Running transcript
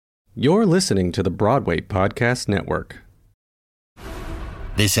You're listening to the Broadway Podcast Network.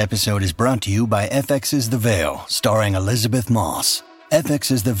 This episode is brought to you by FX's The Veil, starring Elizabeth Moss.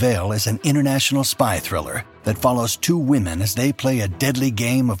 FX's The Veil is an international spy thriller that follows two women as they play a deadly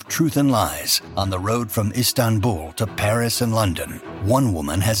game of truth and lies on the road from Istanbul to Paris and London. One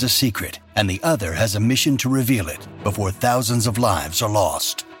woman has a secret, and the other has a mission to reveal it before thousands of lives are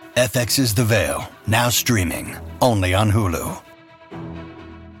lost. FX's The Veil, now streaming, only on Hulu.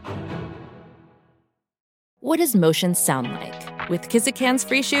 What does motion sound like? With Kizikans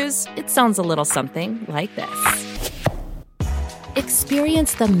free shoes, it sounds a little something like this.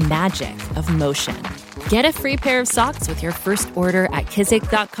 Experience the magic of motion. Get a free pair of socks with your first order at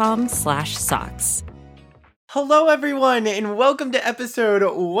kizik.com/socks. Hello, everyone, and welcome to episode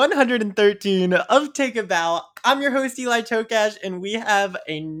 113 of Take a Bow. I'm your host, Eli Tokash, and we have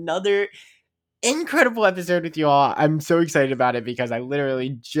another incredible episode with you all. I'm so excited about it because I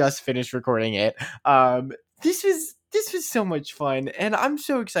literally just finished recording it. This was so much fun, and I'm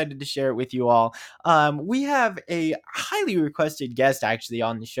so excited to share it with you all. We have a highly requested guest actually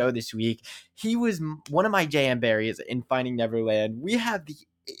on the show this week. He was one of my jam berries in Finding Neverland. We have the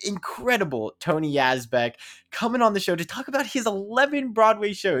incredible Tony Yazbek coming on the show to talk about his 11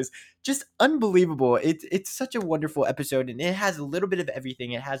 Broadway shows. Just unbelievable. It's such a wonderful episode, and it has a little bit of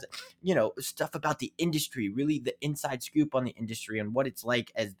everything. It has, stuff about the industry, really the inside scoop on the industry and what it's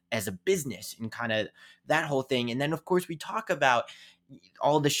like as a business and kind of that whole thing. And then, of course, we talk about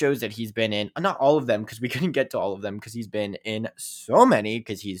all the shows that he's been in. Not all of them, because we couldn't get to all of them because he's been in so many,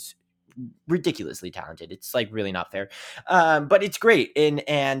 because he's ridiculously talented. It's like really not fair, but it's great.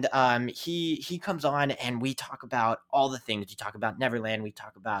 And he comes on and we talk about all the things. We talk about Neverland. We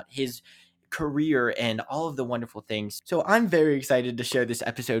talk about his career and all of the wonderful things. So I'm very excited to share this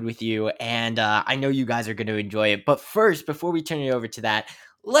episode with you, and I know you guys are going to enjoy it. But first, before we turn it over to that,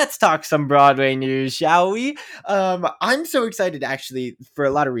 let's talk some Broadway news, shall we? I'm so excited, actually, for a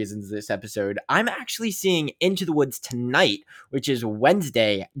lot of reasons this episode. I'm actually seeing Into the Woods tonight, which is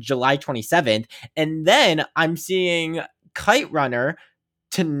Wednesday, July 27th. And then I'm seeing Kite Runner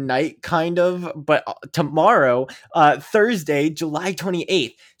tonight, kind of, but tomorrow, Thursday, July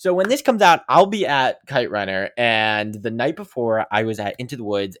 28th. So when this comes out, I'll be at Kite Runner, and the night before I was at Into the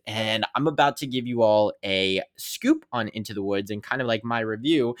Woods, and I'm about to give you all a scoop on Into the Woods and kind of like my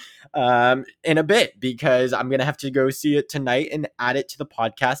review in a bit, because I'm gonna have to go see it tonight and add it to the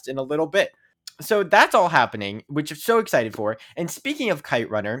podcast in a little bit. So that's all happening, which I'm so excited for. And speaking of Kite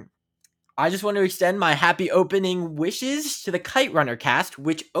Runner, I just want to extend my happy opening wishes to the Kite Runner cast,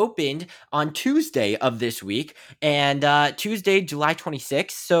 which opened on Tuesday of this week, and Tuesday, July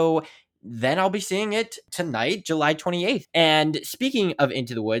 26th. So then I'll be seeing it tonight, July 28th. And speaking of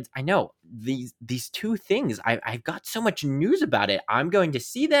Into the Woods, I know these two things, I've got so much news about it. I'm going to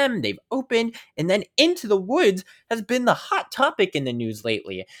see them. They've opened. And then Into the Woods has been the hot topic in the news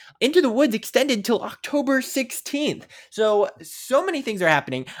lately. Into the Woods extended till October 16th. So many things are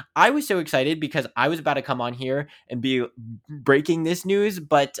happening. I was so excited because I was about to come on here and be breaking this news,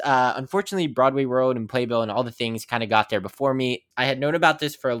 but unfortunately Broadway Road and Playbill and all the things kind of got there before me. I had known about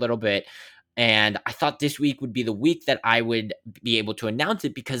this for a little bit, and I thought this week would be the week that I would be able to announce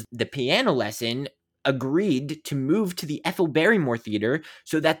it, because the piano lesson agreed to move to the Ethel Barrymore Theater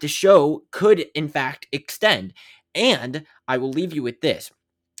so that the show could in fact extend. And I will leave you with this.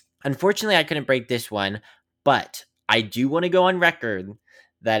 Unfortunately, I couldn't break this one, but I do want to go on record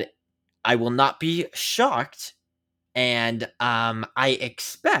that I will not be shocked, and I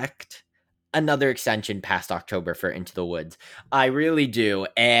expect another extension past October for Into the Woods. I really do,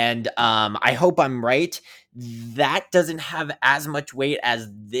 and I hope I'm right. That doesn't have as much weight as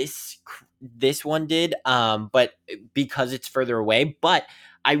this one did, but because it's further away, but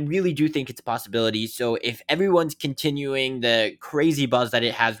I really do think it's a possibility. So if everyone's continuing the crazy buzz that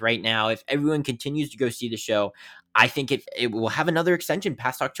it has right now, if everyone continues to go see the show, I think it will have another extension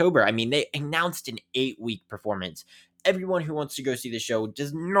past October. I mean, they announced an 8-week performance. Everyone who wants to go see the show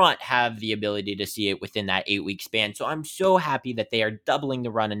does not have the ability to see it within that 8-week span. So I'm so happy that they are doubling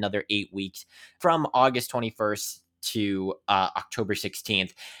the run another 8 weeks from August 21st to October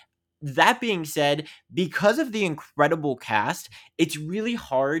 16th. That being said, because of the incredible cast, it's really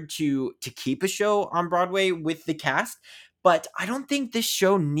hard to keep a show on Broadway with the cast, But I don't think this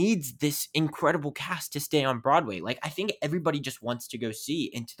show needs this incredible cast to stay on Broadway. Like, I think everybody just wants to go see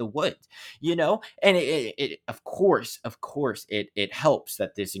Into the Woods, And it of course, it helps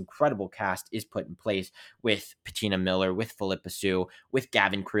that this incredible cast is put in place with Patina Miller, with Philippa Sue, with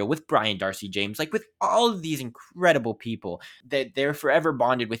Gavin Creel, with Brian Darcy James, like with all of these incredible people that they're forever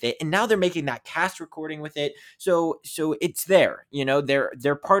bonded with it. And now they're making that cast recording with it. So it's there,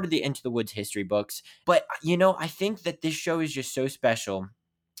 they're part of the Into the Woods history books. But, I think that this show is just so special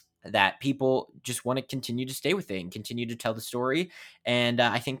that people just want to continue to stay with it and continue to tell the story. And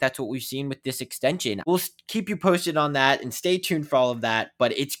I think that's what we've seen with this extension. We'll keep you posted on that and stay tuned for all of that.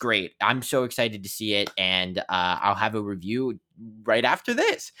 But it's great. I'm so excited to see it. And I'll have a review right after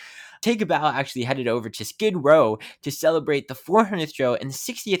this. Take a Bow actually headed over to Skid Row to celebrate the 400th show and the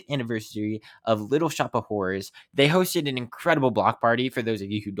 60th anniversary of Little Shop of Horrors. They hosted an incredible block party. For those of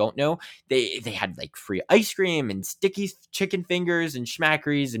you who don't know, they had like free ice cream and sticky chicken fingers and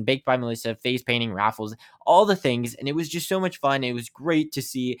schmackeries and Baked by Melissa, face painting, raffles, all the things. And it was just so much fun. It was great to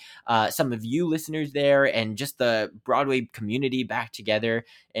see some of you listeners there and just the Broadway community back together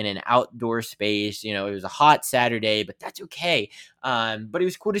in an outdoor space. It was a hot Saturday, but that's okay. But it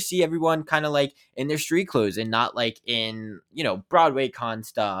was cool to see everyone kind of like in their street clothes and not like in, Broadway con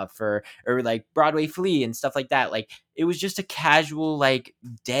stuff or like Broadway Flea and stuff like that. Like, it was just a casual like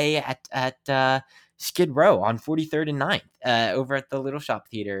day at Skid Row on 43rd and 9th over at the Little Shop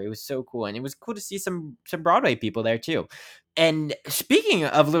Theater. It was so cool. And it was cool to see some Broadway people there too. And speaking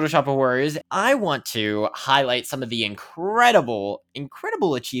of Little Shop of Horrors, I want to highlight some of the incredible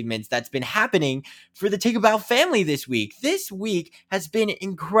achievements that's been happening for the Take a Bow family this week. This week has been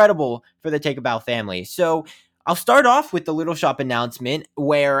incredible for the Take a Bow family. So I'll start off with the Little Shop announcement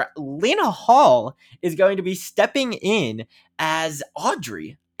where Lena Hall is going to be stepping in as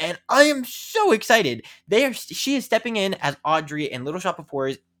Audrey. And I am so excited. She is stepping in as Audrey in Little Shop of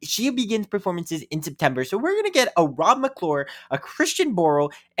Horrors. She begins performances in September. So we're going to get a Rob McClure, a Christian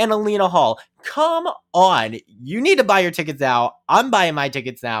Borle, and a Lena Hall. Come on. You need to buy your tickets now. I'm buying my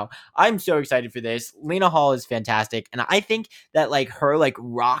tickets now. I'm so excited for this. Lena Hall is fantastic. And I think that like her like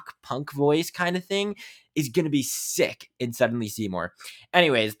rock punk voice kind of thing is going to be sick in Suddenly Seymour.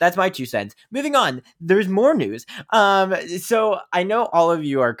 Anyways, that's my 2 cents. Moving on, there's more news. So I know all of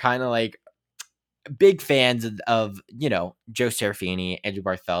you are kind of like big fans of Joe Serafini, Andrew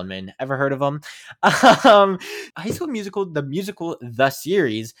Barth Feldman. Ever heard of them? High School Musical, the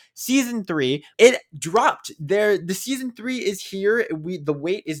series, season 3, it dropped. The season 3 is here. The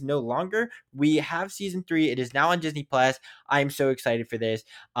wait is no longer. We have season 3. It is now on Disney Plus. I'm so excited for this.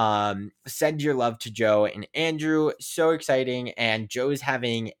 Send your love to Joe and Andrew. So exciting. And Joe's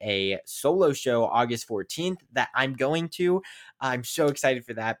having a solo show August 14th that I'm going to. I'm so excited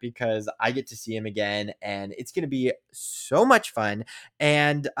for that because I get to see him again and it's going to be so much fun.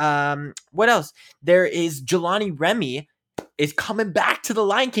 And what else? There is Jelani Remy is coming back to The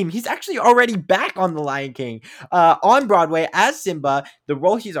Lion King. He's actually already back on The Lion King on Broadway as Simba, the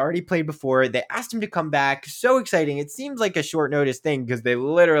role he's already played before. They asked him to come back. So exciting. It seems like a short notice thing because they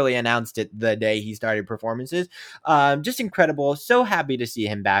literally announced it the day he started performances. Just incredible. So happy to see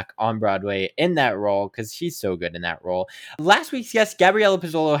him back on Broadway in that role because he's so good in that role. Last week's guest, Gabriella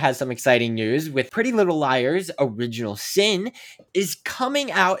Pizzolo, has some exciting news with Pretty Little Liars Original Sin is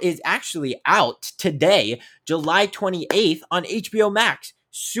actually out today, July 28th on HBO Max.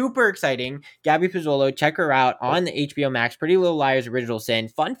 Super exciting. Gabby Pizzolo, check her out on the HBO Max. Pretty Little Liars Original Sin.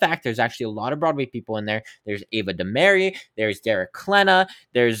 Fun fact, there's actually a lot of Broadway people in there. There's Ava DeMary. There's Derek Klena.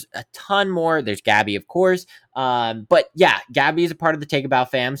 There's a ton more. There's Gabby, of course. But yeah, Gabby is a part of the Take a Bow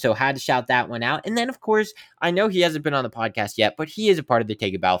fam, so had to shout that one out. And then, of course, I know he hasn't been on the podcast yet, but he is a part of the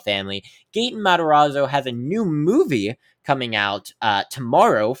Take a Bow family. Gaten Matarazzo has a new movie coming out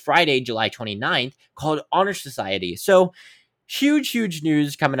tomorrow, Friday, July 29th, called Honor Society. So huge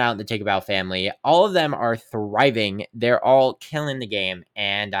news coming out in the Take a Bow family. All of them are thriving. They're all killing the game.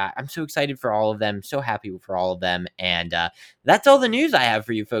 And I'm so excited for all of them. So happy for all of them. And that's all the news I have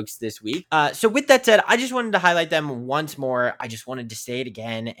for you folks this week. So with that said, I just wanted to highlight them once more. I just wanted to say it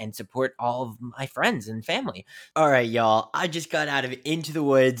again and support all of my friends and family. All right, y'all. I just got out of Into the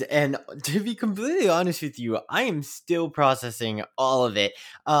Woods. And to be completely honest with you, I am still processing all of it.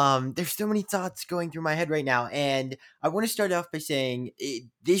 There's so many thoughts going through my head right now. And I want to start off by saying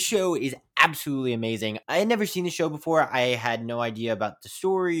this show is absolutely amazing. I had never seen the show before. I had no idea about the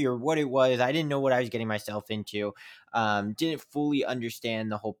story or what it was. I didn't know what I was getting myself into. Didn't fully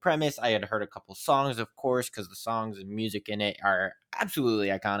understand the whole premise. I had heard a couple songs, of course, because the songs and music in it are absolutely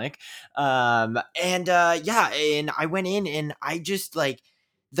iconic. And I went in and I just like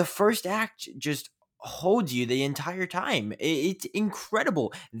the first act just holds you the entire time. It's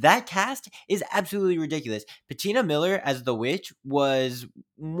incredible. That cast is absolutely ridiculous. Patina Miller as the witch was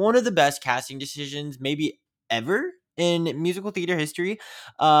one of the best casting decisions maybe ever in musical theater history.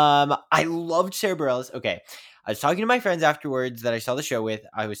 I loved Sarah Bareilles. Okay, I was talking to my friends afterwards that I saw the show with.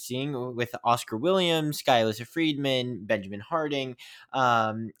 I was seeing with Oscar Williams, Skylar Friedman, Benjamin Harding,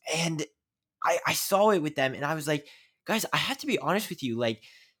 and I saw it with them, and I was like, guys, I have to be honest with you. Like,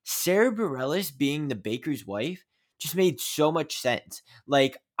 Sarah Bareilles being the baker's wife just made so much sense.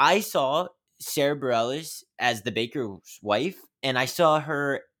 Like, I saw Sarah Bareilles as the baker's wife, and I saw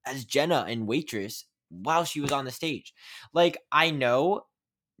her as Jenna and waitress while she was on the stage. Like, I know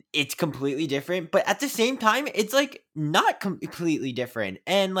it's completely different, but at the same time it's like not completely different.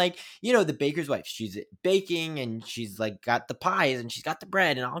 And like, the baker's wife, she's baking and she's like got the pies and she's got the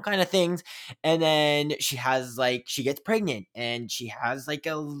bread and all kind of things, and then she gets pregnant and she has like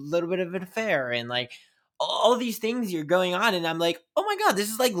a little bit of an affair, and like all these things are going on, and I'm like, oh my god,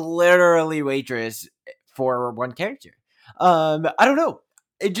 this is like literally waitress for one character. I don't know,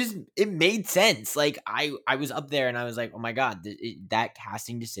 it made sense. Like I was up there and I was like, oh my god, that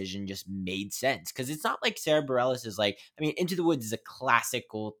casting decision just made sense, because it's not like Sarah Bareilles is like, I mean, Into the Woods is a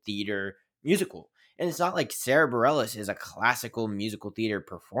classical theater musical, and it's not like Sarah Bareilles is a classical musical theater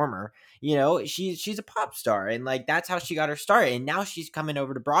performer. She's a pop star, and like that's how she got her start, and now she's coming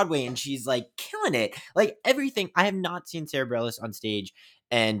over to Broadway and she's like killing it. Like everything, I have not seen Sarah Bareilles on stage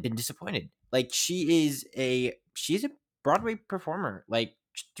and been disappointed. Like she's a Broadway performer, like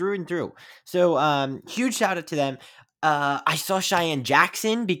through and through. So huge shout out to them. I saw Cheyenne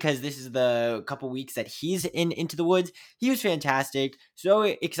Jackson because this is the couple weeks that he's in Into the Woods. He was fantastic. So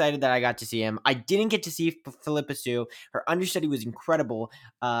excited that I got to see him. I didn't get to see Philippa Sue. Her understudy was incredible.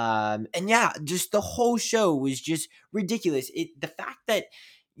 And yeah, just the whole show was just ridiculous. The fact that,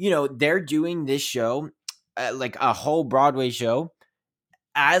 they're doing this show, like a whole Broadway show,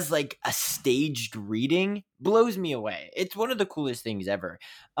 as like a staged reading blows me away. It's one of the coolest things ever.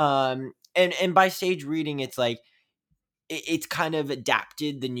 And by stage reading, it's like it's kind of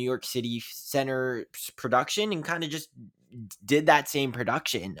adapted the New York City Center production and kind of just did that same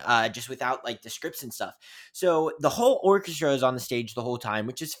production, just without like the scripts and stuff. So the whole orchestra is on the stage the whole time,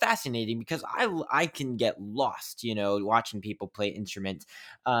 which is fascinating because I can get lost, watching people play instruments,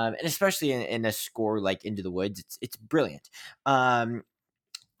 and especially in a score like Into the Woods. It's brilliant.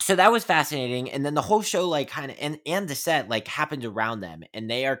 So that was fascinating, and then the whole show like kind of and the set like happened around them, and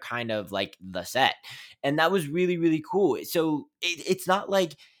they are kind of like the set, and that was really, really cool. So it's not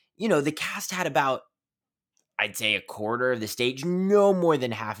like, the cast had about, I'd say, a quarter of the stage, no more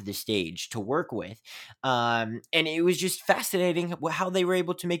than half of the stage to work with. And it was just fascinating how they were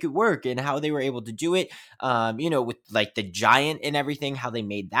able to make it work and how they were able to do it. With like the giant and everything, how they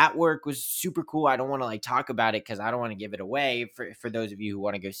made that work was super cool. I don't want to like talk about it because I don't want to give it away for those of you who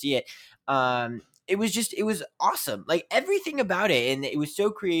want to go see it. It was awesome. Like everything about it. And it was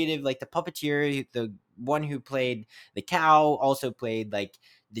so creative. Like the puppeteer, the one who played the cow also played like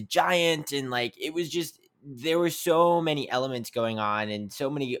the giant. And like, it was just, there were so many elements going on and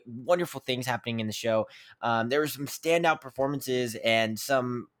so many wonderful things happening in the show. There were some standout performances and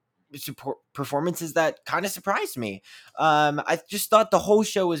some support performances that kind of surprised me. I just thought the whole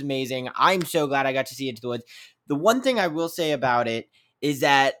show was amazing. I'm so glad I got to see Into the Woods. The one thing I will say about it is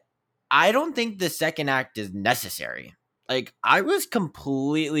that I don't think the second act is necessary. Like, I was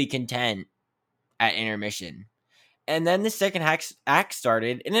completely content at intermission. And then the second act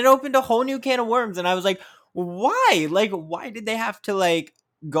started, and it opened a whole new can of worms. And I was like, why? Like, why did they have to, like,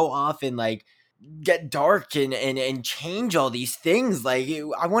 go off and, like, get dark and change all these things? Like,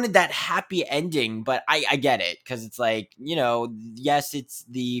 I wanted that happy ending, but I get it. Because it's like, yes, it's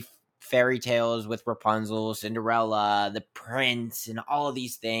the fairy tales with Rapunzel, Cinderella, the prince, and all of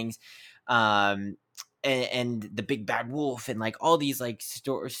these things. And the big bad wolf and like all these like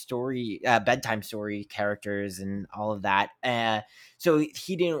story bedtime story characters and all of that. So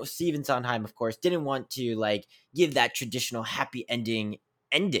Stephen Sondheim, of course, didn't want to like give that traditional happy ending.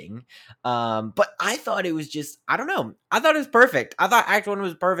 But I thought it was just, I don't know. I thought it was perfect. I thought Act 1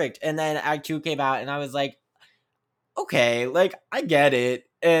 was perfect. And then Act 2 came out and I was like, okay, like I get it.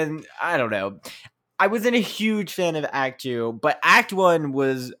 And I don't know. I wasn't a huge fan of Act 2, but Act 1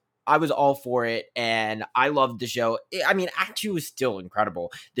 I was all for it, and I loved the show. I mean, Act 2 is still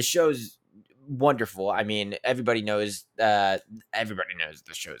incredible. The show's wonderful. I mean, everybody knows the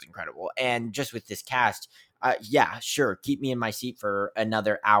show's incredible. And just with this cast, yeah, sure, keep me in my seat for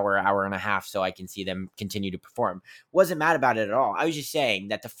another hour and a half so I can see them continue to perform. Wasn't mad about it at all. I was just saying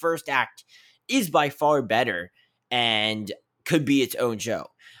that the first act is by far better and could be its own show.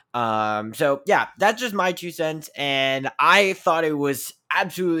 So yeah, that's just my 2 cents, and I thought it was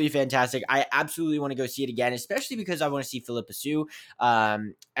absolutely fantastic. I absolutely want to go see it again, especially because I want to see Philippa Sue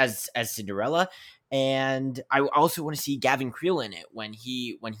as Cinderella, and I also want to see Gavin Creel in it when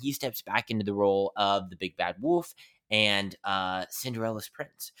he steps back into the role of the Big Bad Wolf and Cinderella's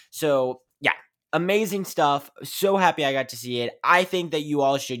prince. So yeah, amazing stuff. So happy I got to see it. I think that you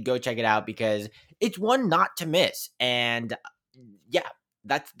all should go check it out because it's one not to miss. And yeah,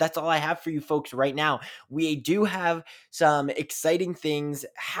 that's all I have for you folks right now. We do have some exciting things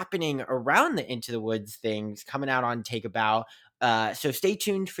happening around the Into the Woods things coming out on Take a Bow. So stay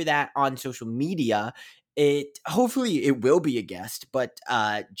tuned for that on social media. It hopefully it will be a guest, but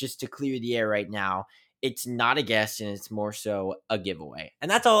just to clear the air right now, it's not a guest and it's more so a giveaway. And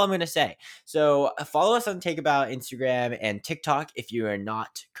that's all I'm going to say. So follow us on Take About Instagram and TikTok if you are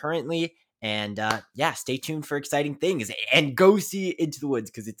not currently. And yeah, stay tuned for exciting things and go see Into the Woods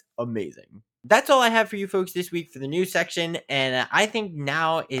because it's amazing. That's all I have for you folks this week for the news section. And I think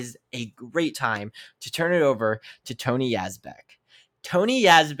now is a great time to turn it over to Tony Yazbek. Tony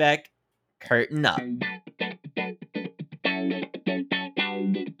Yazbek, curtain up.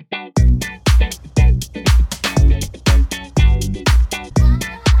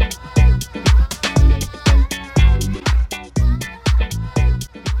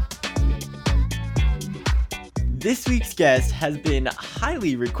 This week's guest has been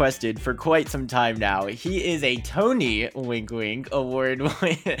highly requested for quite some time now. He is a Tony Wink Wink Award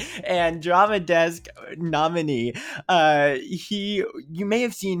and Drama Desk nominee. You may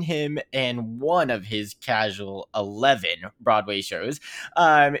have seen him in one of his casual 11 Broadway shows.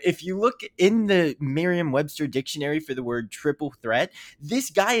 If you look in the Merriam-Webster dictionary for the word triple threat, this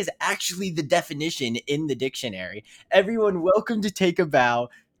guy is actually the definition in the dictionary. Everyone, welcome to Take a Bow,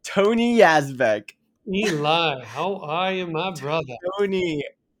 Tony Yazbek. Eli, how are you, my brother? Tony,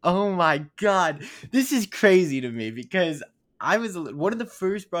 oh my God, this is crazy to me because one of the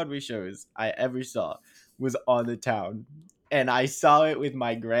first Broadway shows I ever saw was On the Town, and I saw it with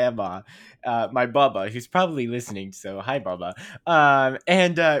my grandma, my Bubba, who's probably listening. So hi, Bubba.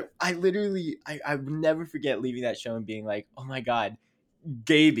 And I would never forget leaving that show and being like, oh my God,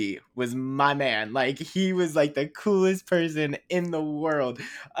 Gaby was my man. Like he was like the coolest person in the world.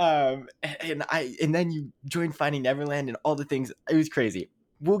 And then you joined Finding Neverland and all the things. It was crazy.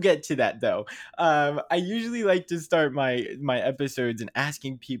 We'll get to that though. I usually like to start my episodes and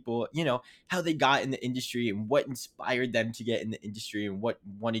asking people, how they got in the industry and what inspired them to get in the industry and what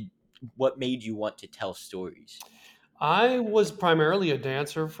made you want to tell stories. I was primarily a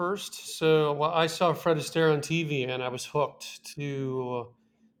dancer first. So I saw Fred Astaire on TV and I was hooked to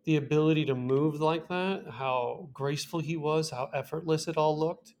the ability to move like that, how graceful he was, how effortless it all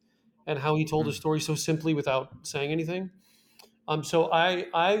looked, and how he told a story so simply without saying anything. So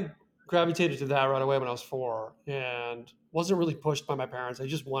I gravitated to that right away when I was 4 and wasn't really pushed by my parents. I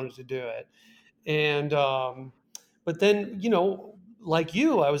just wanted to do it. And but then, like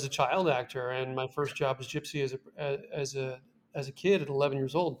you, I was a child actor, and my first job was Gypsy as a kid at 11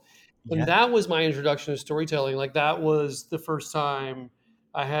 years old, and Yeah. that was my introduction to storytelling. Like that was the first time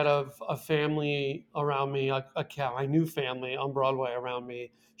I had a family around me, my new family on Broadway around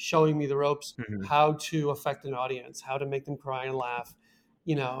me, showing me the ropes, Mhm. how to affect an audience, how to make them cry and laugh,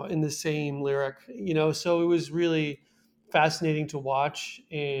 in the same lyric, So it was really fascinating to watch,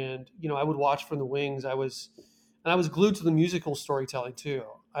 and I would watch from the wings. I was glued to the musical storytelling too.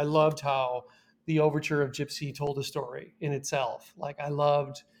 I loved how the overture of Gypsy told a story in itself. Like I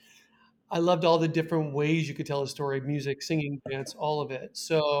loved all the different ways you could tell a story: music, singing, dance, all of it.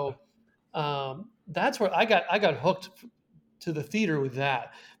 So that's where I got hooked to the theater with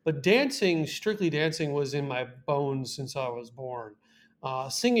that. But dancing, strictly dancing, was in my bones since I was born.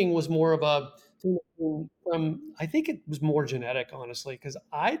 Singing was more of a thing from, I think it was more genetic, honestly, because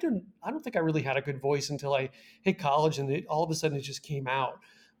I don't think I really had a good voice until I hit college, and all of a sudden it just came out.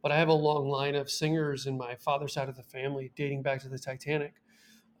 But I have a long line of singers in my father's side of the family, dating back to the Titanic.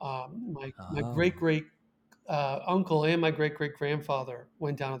 My great great uncle and my great great grandfather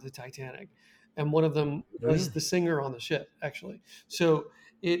went down with the Titanic, and one of them was Really? the singer on the ship, actually. So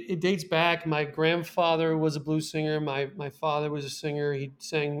it dates back. My grandfather was a blues singer. My father was a singer. He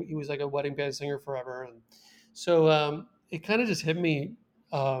sang. He was like a wedding band singer forever, and so it kind of just hit me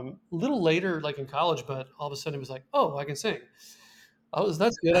a little later, like in college. But all of a sudden, it was like, oh, I can sing.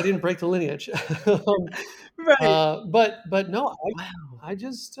 That's good. I didn't break the lineage. Right. But no, Wow. I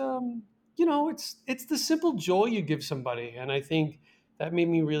just it's the simple joy you give somebody, and I think that made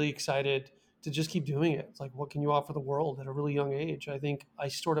me really excited to just keep doing it. It's like, what can you offer the world at a really young age? I think I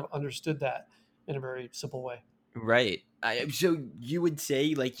sort of understood that in a very simple way. Right. So you would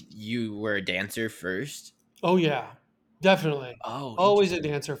say like you were a dancer first? Oh yeah, definitely. Oh, Always a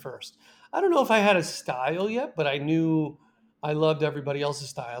interesting. dancer first. I don't know if I had a style yet, but I knew I loved everybody else's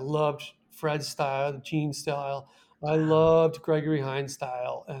style. I loved Fred's style, Gene's style. I Wow. loved Gregory Hines'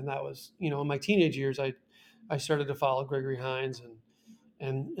 style, and that was, in my teenage years, I started to follow Gregory Hines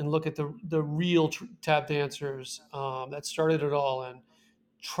and look at the real tap dancers that started it all, and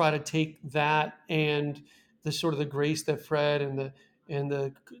try to take that and the sort of the grace that Fred and the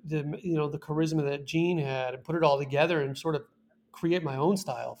the charisma that Gene had, and put it all together and sort of create my own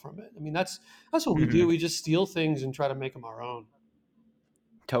style from it. I mean, that's what we do. Mhm. We just steal things and try to make them our own.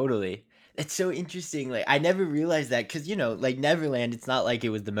 Totally. It's so interesting. Like I never realized that because like Neverland, it's not like it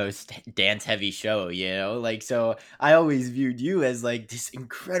was the most dance heavy show. Like so I always viewed you as like this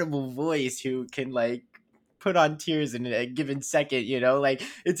incredible voice who can like put on tears in a given second. Like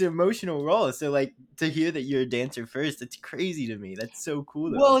it's an emotional role. So like to hear that you're a dancer first, it's crazy to me. That's so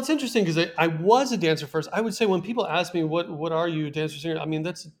cool Well, though. it's interesting because I was a dancer first. I would say when people ask me what are you, dancer, singer? I mean,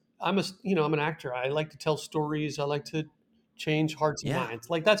 I'm an actor. I like to tell stories. I like to change hearts and Yeah.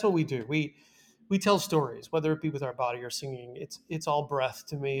 minds. Like that's what we do. We tell stories, whether it be with our body or singing. It's all breath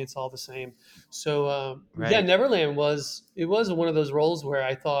to me. It's all the same. So yeah, Right. Neverland was one of those roles where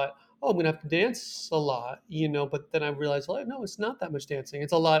I thought, oh, I'm gonna have to dance a lot, But then I realized, well, no, it's not that much dancing.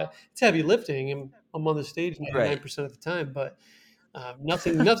 It's a lot. It's heavy lifting, and I'm on the stage Right. 99% of the time, but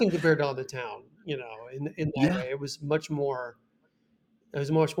nothing compared to On the Town, in that Yeah. way. It was much more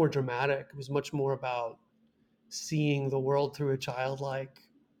dramatic. It was much more about seeing the world through in a Oh, childlike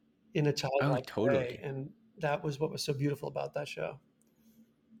way. totally. And that was what was so beautiful about that show.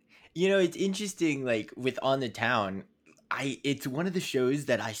 It's interesting, like with On the Town, it's one of the shows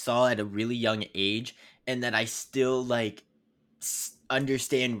that I saw at a really young age and that I still like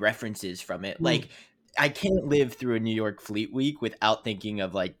understand references from it. Mm. Like I can't live through a New York Fleet Week without thinking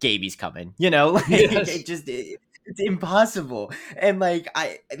of like Gaby's coming. Like Yes. it's impossible. And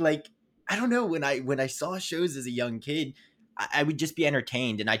I don't know, when I saw shows as a young kid, I would just be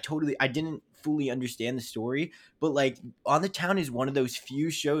entertained and I didn't fully understand the story, but like On the Town is one of those few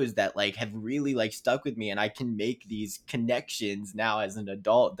shows that like have really like stuck with me, and I can make these connections now as an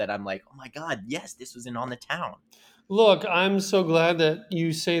adult that I'm like, oh my god, yes, this was in On the Town. Look, I'm so glad that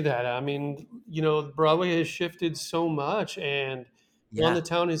you say that. I mean, Broadway has shifted so much, and On the Yeah.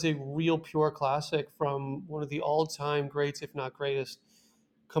 Town is a real pure classic from one of the all-time greats, if not greatest,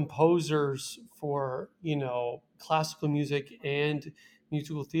 composers for classical music and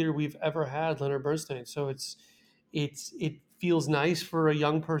musical theater we've ever had, Leonard Bernstein. So it feels nice for a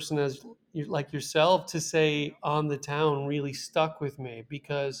young person like yourself to say On the Town really stuck with me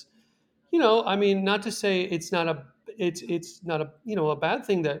because I mean, not to say it's not a bad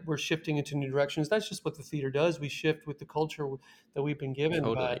thing that we're shifting into new directions. That's just what the theater does. We shift with the culture that we've been given.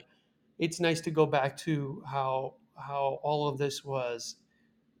 But Totally. it's nice to go back to how all of this was,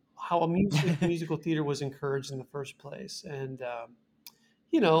 how a musical theater was encouraged in the first place. And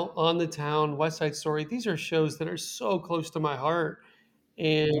On the Town, West Side Story, these are shows that are so close to my heart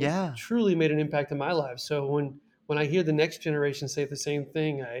and Yeah. truly made an impact in my life. So when I hear the next generation say the same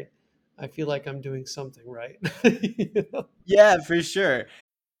thing, I feel like I'm doing something right. You know? Yeah, for sure.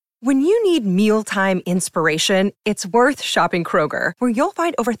 When you need mealtime inspiration, it's worth shopping Kroger, where you'll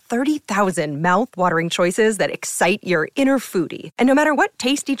find over 30,000 mouthwatering choices that excite your inner foodie. And no matter what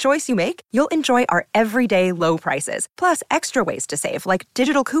tasty choice you make, you'll enjoy our everyday low prices, plus extra ways to save, like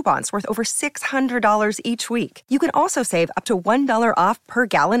digital coupons worth over $600 each week. You can also save up to $1 off per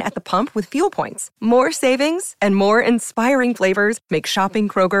gallon at the pump with fuel points. More savings and more inspiring flavors make shopping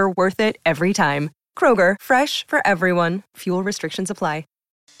Kroger worth it every time. Kroger, fresh for everyone. Fuel restrictions apply.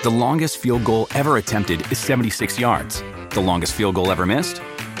 The longest field goal ever attempted is 76 yards. The longest field goal ever missed?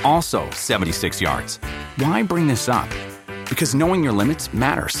 Also 76 yards. Why bring this up? Because knowing your limits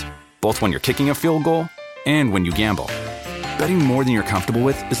matters, both when you're kicking a field goal and when you gamble. Betting more than you're comfortable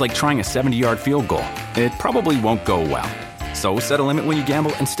with is like trying a 70-yard field goal. It probably won't go well. So set a limit when you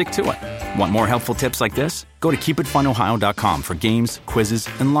gamble and stick to it. Want more helpful tips like this? Go to keepitfunohio.com for games, quizzes,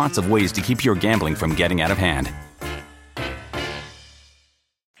 and lots of ways to keep your gambling from getting out of hand.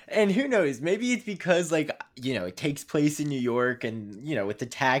 And who knows, maybe it's because like, it takes place in New York and, with the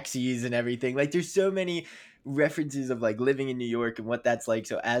taxis and everything. Like there's so many references of like living in New York and what that's like.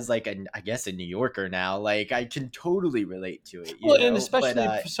 So as like I guess a New Yorker now, like I can totally relate to it, Well, and But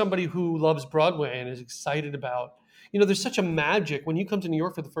especially for somebody who loves Broadway and is excited about, there's such a magic when you come to New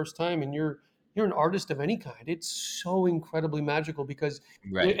York for the first time and you're an artist of any kind. It's so incredibly magical because,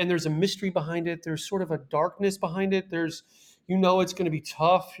 right. and there's a mystery behind it. There's sort of a darkness behind it. It's going to be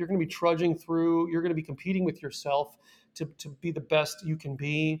tough. You're going to be trudging through. You're going to be competing with yourself to be the best you can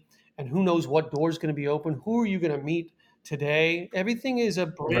be. And who knows what door is going to be open? Who are you going to meet today? Everything is a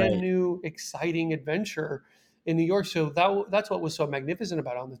brand Right. new, exciting adventure in New York. So that's what was so magnificent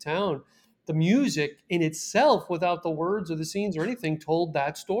about On the Town. The music in itself, without the words or the scenes or anything, told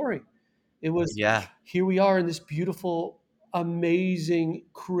that story. It was, Yeah. here we are in this beautiful, amazing,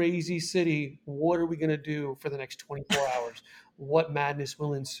 crazy city. What are we going to do for the next 24 hours? What madness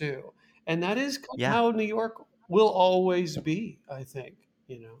will ensue? And that is kind of Yeah. how New York will always be, I think,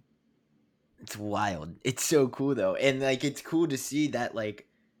 you know. It's wild. It's so cool though. And like it's cool to see that like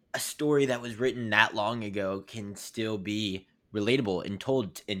a story that was written that long ago can still be relatable and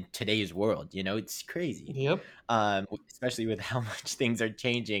told in today's world. You know, it's crazy. Yep. Especially with how much things are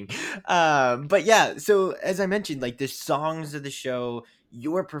changing. But yeah, so as I mentioned, like the songs of the show,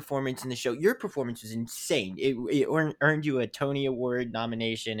 your performance in the show, your performance was insane. It earned you a Tony Award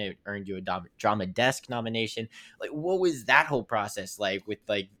nomination. It earned you a Drama Desk nomination. Like, what was that whole process like with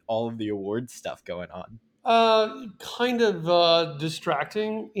like all of the award stuff going on? Kind of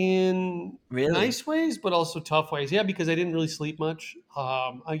distracting in Really? nice ways, but also tough ways. Yeah, because I didn't really sleep much.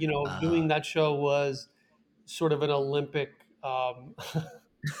 Doing that show was sort of an Olympic, um,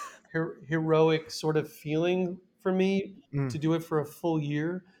 heroic sort of feeling for me Mm, to do it for a full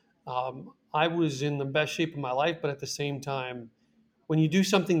year. I was in the best shape of my life, but at the same time, when you do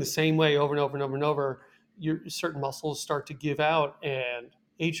something the same way over and over and over and over, your certain muscles start to give out. And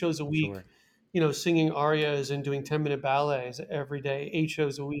 8 shows a week, sure. singing arias and doing 10-minute ballets every day, 8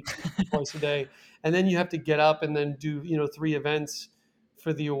 shows a week, twice a day. And then you have to get up and then do, 3 events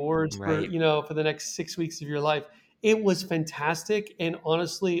for the awards for, Right. for the next 6 weeks of your life. It was fantastic and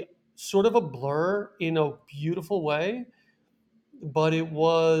honestly sort of a blur in a beautiful way, but it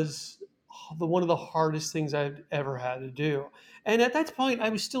was one of the hardest things I've ever had to do. And at that point, I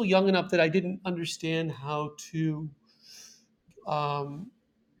was still young enough that I didn't understand how to um,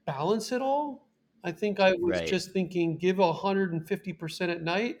 balance it all. I think I was Right. just thinking, give 150% at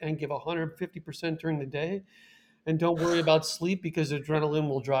night and give 150% during the day, and don't worry about sleep because adrenaline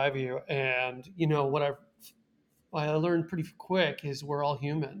will drive you. And what I learned pretty quick is we're all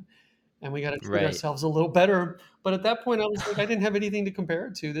human and we got to treat Right. ourselves a little better. But at that point, I was like, I didn't have anything to compare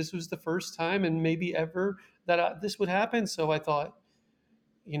it to. This was the first time and maybe ever that this would happen. So I thought,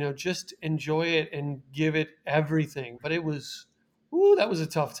 just enjoy it and give it everything. But it was, ooh, that was a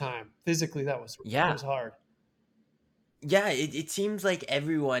tough time. Physically, that Yeah. was hard. Yeah, it seems like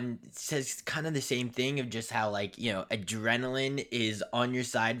everyone says kind of the same thing of just how like, adrenaline is on your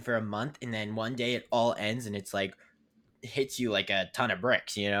side for a month and then one day it all ends and it's like hits you like a ton of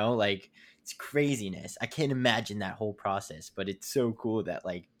bricks, Like it's craziness. I can't imagine that whole process, but it's so cool that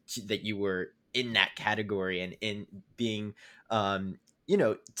like that you were in that category and in being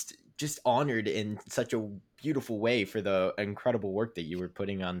just honored in such a beautiful way for the incredible work that you were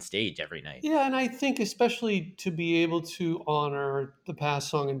putting on stage every night. Yeah, and I think especially to be able to honor the past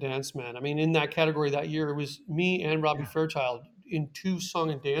song and dance man. I mean, in that category that year, it was me and Robbie Fairchild in 2 song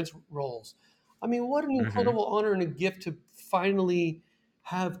and dance roles. I mean, what an Mhm. incredible honor and a gift to finally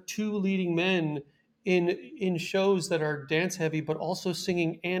have 2 leading men in shows that are dance heavy, but also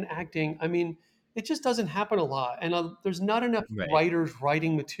singing and acting. I mean, it just doesn't happen a lot, and there's not enough Right. writers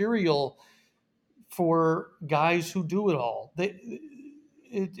writing material for guys who do it all.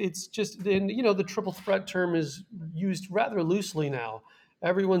 It's just, and the triple threat term is used rather loosely now.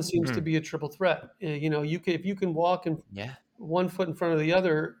 Everyone seems to Mhm. be a triple threat. If you can walk in Yeah. one foot in front of the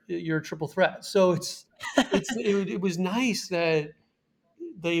other, you're a triple threat. So it was nice that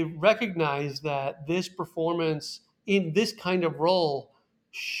they recognized that this performance in this kind of role,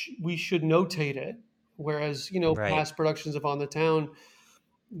 we should notate it. Whereas Right. past productions of On the Town,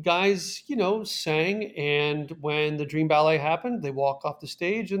 guys, sang, and when the Dream Ballet happened, they walked off the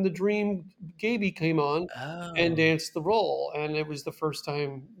stage, and the Dream Gaby came on and Oh, danced the role, and it was the first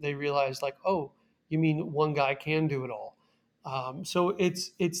time they realized, like, oh, you mean one guy can do it all. So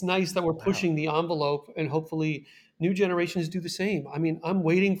it's nice that we're wow. pushing the envelope, and hopefully new generations do the same. I mean, I'm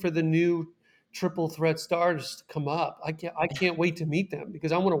waiting for the new triple threat stars to come up. I can't wait to meet them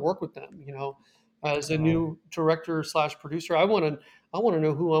because I want to work with them. As a Oh, new director slash producer, I want to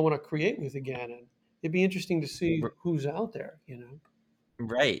know who I want to create with again, and it'd be interesting to see r- who's out there.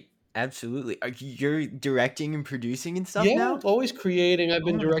 right. Absolutely. Are you're directing and producing and stuff Yeah, now? always creating. I've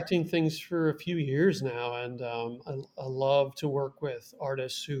Oh been my god. directing things for a few years now, and I love to work with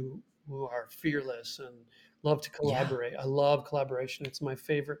artists who are fearless and love to Yeah. collaborate. I love collaboration. It's my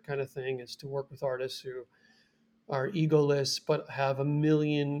favorite kind of thing is to work with artists who are egoless but have a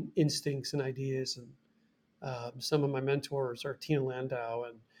million instincts and ideas. And some of my mentors are Tina Landau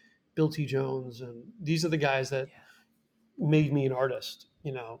and Bill T. Jones, and these are the guys that Yeah. made me an artist.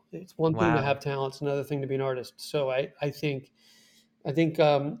 It's one thing to Wow. have talent, it's another thing to be an artist. So I think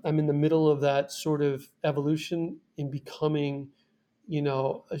I'm in the middle of that sort of evolution in becoming,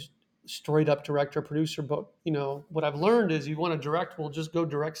 a straight up director producer. But what I've learned is, you want to direct, well, just go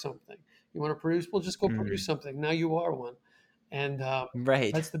direct something. You want to produce, well, just go produce something. Now you are one, and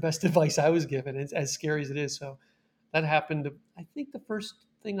Right. that's the best advice I was given. It's as scary as it is. So that happened. I think the first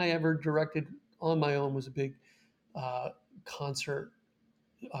thing I ever directed on my own was a big uh, concert,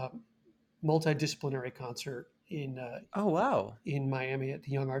 uh, multidisciplinary concert Oh, wow. in Miami at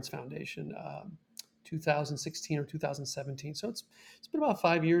the Young Arts Foundation, 2016 or 2017. So it's been about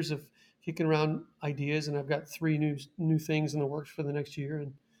 5 years of kicking around ideas, and I've got three new things in the works for the next year,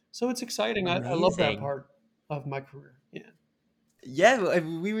 and so it's exciting. I love that Amazing. part of my career. Yeah. Yeah, well, I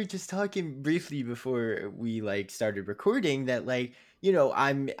mean, we were just talking briefly before we like started recording that like,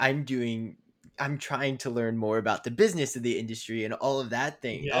 I'm trying to learn more about the business of the industry and all of that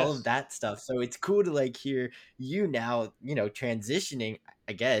thing, all of Yes. that stuff. So it's cool to like hear you now, transitioning,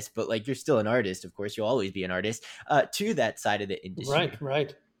 I guess, but like you're still an artist, of course, you'll always be an artist, to that side of the Right. industry.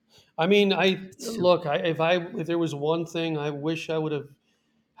 Right. I mean, So, look. If there was one thing I wish I would have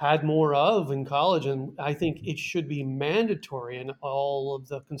had more of in college, and I think it should be mandatory in all of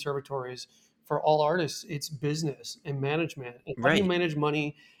the conservatories for all artists. It's business and management. And how do you right, manage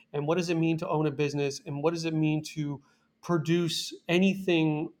money? And what does it mean to own a business? And what does it mean to produce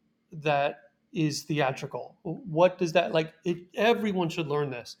anything that is theatrical? What does that like? Everyone should learn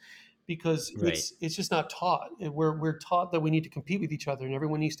this because right, it's just not taught. And we're taught that we need to compete with each other, and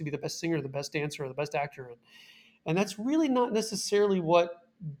everyone needs to be the best singer, the best dancer, or the best actor. And that's really not necessarily what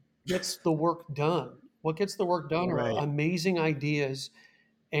gets the work done. What gets the work done are right. amazing ideas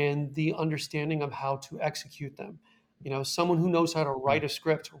and the understanding of how to execute them. Someone who knows how to Mm, write a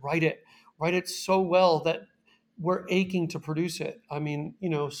script, write it so well that we're aching to produce it. I mean,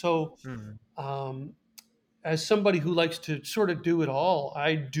 mm. um, as somebody who likes to sort of do it all,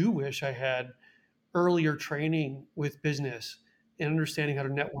 I do wish I had earlier training with business and understanding how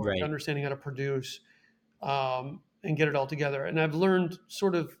to network, Right. understanding how to produce, and get it all together. And I've learned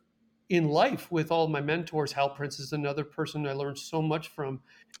sort of in life with all of my mentors. Hal Prince is another person I learned so much from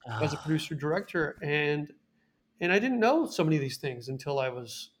as a Ah, producer director. And I didn't know so many of these things until I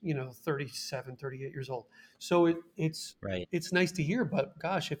was, 37, 38 years old. So right. it's nice to hear, but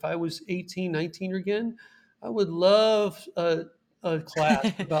gosh, if I was 18, 19 again, I would love a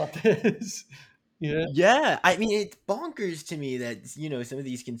class about this. Yeah. Yeah, I mean, it's bonkers to me that, some of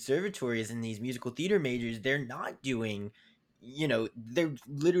these conservatories and these musical theater majors, they're not doing, they're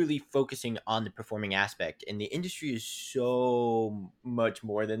literally focusing on the performing aspect. And the industry is so much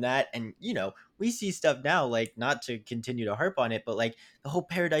more than that. And, we see stuff now, like, not to continue to harp on it, but like the whole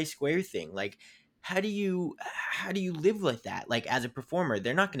Paradise Square thing. Like, how do you live with that? Like, as a performer,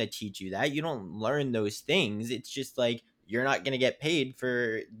 they're not going to teach you that. You don't learn those things. It's just like, you're not going to get paid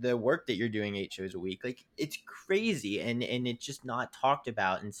for the work that you're doing 8 shows a week. Like, it's crazy, and it's just not talked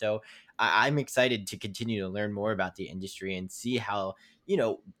about. And so I'm excited to continue to learn more about the industry and see how,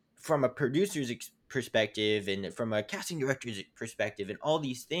 from a producer's perspective and from a casting director's perspective and all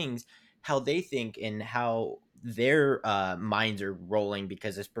these things, how they think and how their minds are rolling,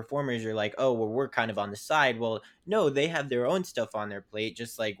 because as performers you're like, oh well, we're kind of on the side. Well, no, they have their own stuff on their plate,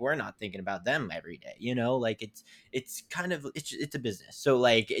 just like we're not thinking about them every day, like it's kind of it's a business. So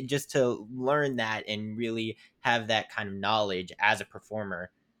like, just to learn that and really have that kind of knowledge as a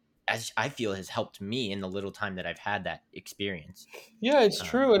performer, as I feel, has helped me in the little time that I've had that experience. Yeah, it's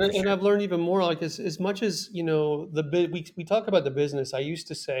true, and For and sure. I've learned even more. Like as much as we talk about the business. I used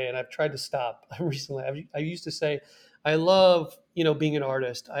to say, and I've tried to stop recently. I used to say, I love being an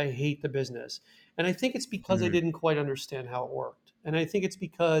artist. I hate the business, and I think it's because I Mhm. didn't quite understand how it worked, and I think it's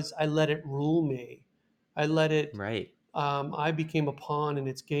because I let it rule me. I let it. Right. I became a pawn in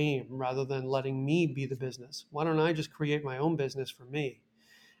its game rather than letting me be the business. Why don't I just create my own business for me?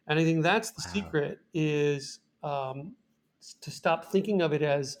 And I think that's the Wow. secret is to stop thinking of it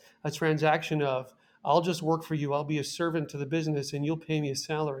as a transaction of, I'll just work for you. I'll be a servant to the business and you'll pay me a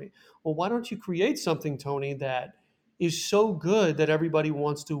salary. Well, why don't you create something, Tony, that is so good that everybody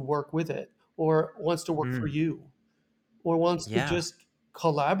wants to work with it or wants to work for Mm. you or wants to Yeah. just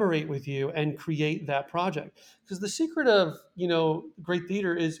collaborate with you and create that project? Because the secret of, great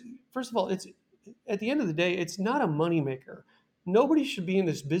theater is, first of all, it's at the end of the day, it's not a moneymaker. Nobody should be in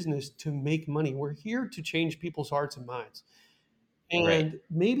this business to make money. We're here to change people's hearts and minds. Right. And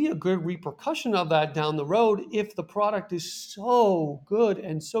maybe a good repercussion of that down the road, if the product is so good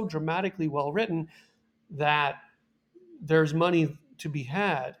and so dramatically well written that there's money to be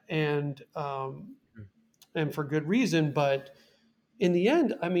had. And Mm. and for good reason. But in the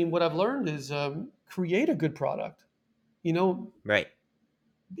end, I mean, what I've learned is create a good product. You know, Right.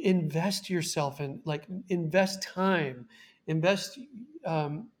 invest yourself in, like, invest time, invest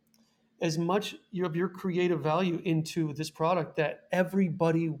um, as much of your creative value into this product that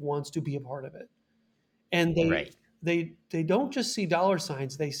everybody wants to be a part of it. And Right. they don't just see dollar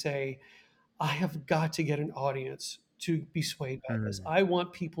signs. They say, I have got to get an audience to be swayed by this. Mm. I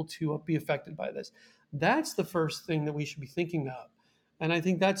want people to be affected by this. That's the first thing that we should be thinking of. And I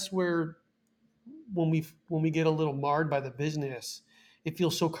think that's where, when we get a little marred by the business, it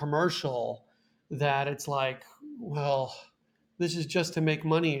feels so commercial that it's like, well, this is just to make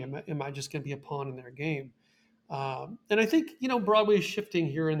money. Am I just going to be a pawn in their game? And I think, Broadway is shifting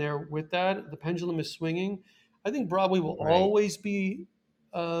here and there with that. The pendulum is swinging. I think Broadway will Right. always be,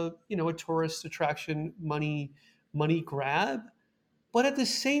 a tourist attraction, money grab. But at the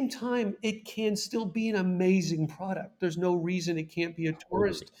same time, it can still be an amazing product. There's no reason it can't be a Totally.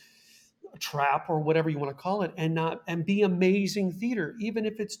 tourist trap or whatever you want to call it, and be amazing theater, even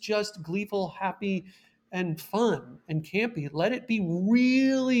if it's just gleeful, happy, and fun and campy. Let it be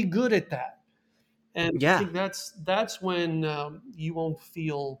really good at that. And I Yeah. think that's when you won't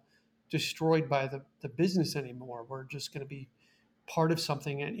feel destroyed by the business anymore. We're just going to be part of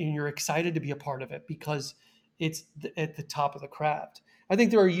something, and you're excited to be a part of it because it's at the top of the craft. I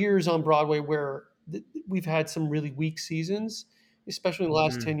think there are years on Broadway where we've had some really weak seasons, especially in the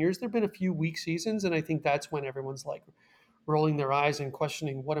last Mm. 10 years. There have been a few weak seasons, and I think that's when everyone's like rolling their eyes and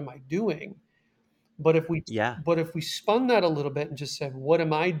questioning, what am I doing? But if we Yeah. but if we spun that a little bit and just said, what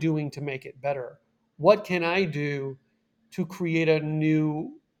am I doing to make it better? What can I do to create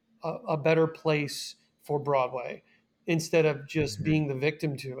a better place for Broadway, instead of just Mhm. being the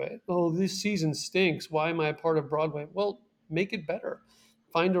victim to it? Oh, this season stinks. Why am I a part of Broadway? Well, make it better.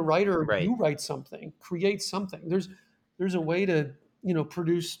 Find a writer, Right. you write something, create something. There's a way to,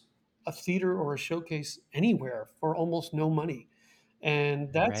 produce a theater or a showcase anywhere for almost no money.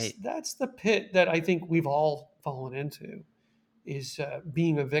 And that's Right. that's the pit that I think we've all fallen into, is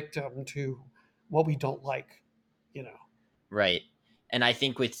being a victim to what we don't like, you know. Right. And I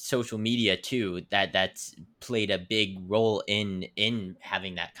think with social media too, that's played a big role in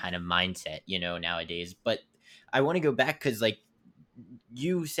having that kind of mindset, nowadays. But I want to go back because, like,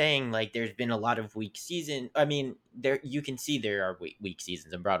 you saying, like, there's been a lot of weak season. I mean, there, you can see there are weak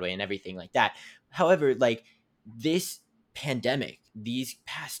seasons on Broadway and everything like that. However, like, this pandemic, these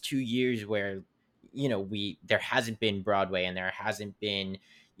past 2 years where, there hasn't been Broadway and there hasn't been,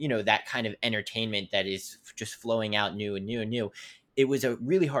 that kind of entertainment that is just flowing out new and new and new. It was a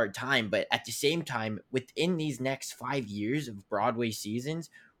really hard time, but at the same time, within these next 5 years of Broadway seasons,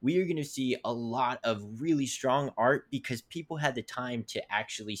 we are going to see a lot of really strong art because people had the time to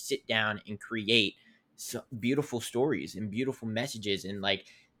actually sit down and create beautiful stories and beautiful messages. And, like,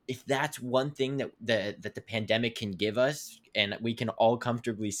 if that's one thing that the pandemic can give us, and we can all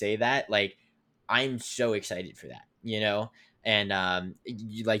comfortably say that, like, I'm so excited for that. And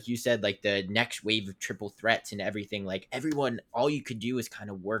like you said, like, the next wave of triple threats and everything, like, everyone, all you could do is kind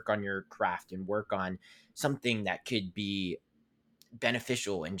of work on your craft and work on something that could be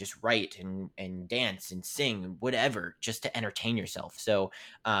beneficial and just write and dance and sing, whatever, just to entertain yourself. So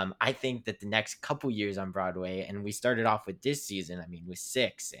I think that the next couple years on Broadway, and we started off with this season, I mean, with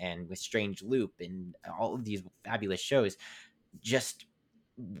Six and with Strange Loop and all of these fabulous shows, just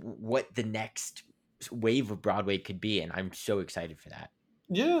what the next wave of Broadway could be. And I'm so excited for that.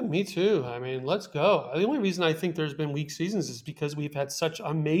 Yeah, me too. I mean, let's go. The only reason I think there's been weak seasons is because we've had such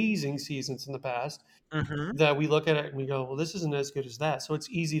amazing seasons in the past Mm-hmm. that we look at it and we go, well, this isn't as good as that. So it's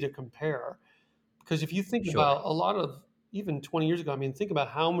easy to compare. Because if you think Sure. about a lot of, even 20 years ago, I mean, think about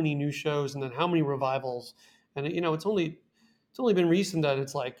how many new shows and then how many revivals. And it's only been recent that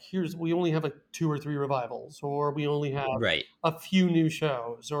it's like, we only have like 2 or 3 revivals, or we only have Right. a few new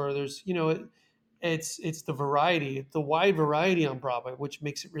shows, or there's, it's the variety, the wide variety on Broadway, which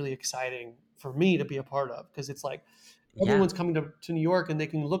makes it really exciting for me to be a part of. Because it's like Yeah. everyone's coming to New York and they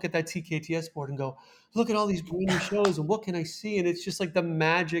can look at that TKTS board and go, look at all these brand new shows and what can I see? And it's just like the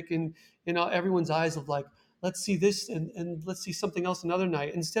magic in everyone's eyes of like, let's see this and let's see something else another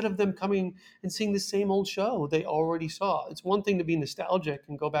night, instead of them coming and seeing the same old show they already saw. It's one thing to be nostalgic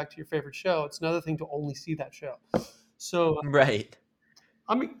and go back to your favorite show. It's another thing to only see that show. So Right.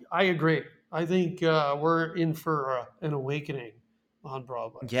 I mean, I agree. I think we're in for an awakening on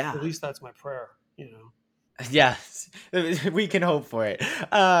Broadway. Yeah. At least that's my prayer. Yes, we can hope for it.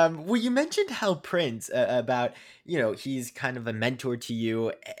 Well, you mentioned how Prince, about, he's kind of a mentor to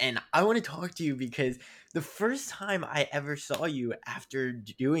you, and I want to talk to you because the first time I ever saw you after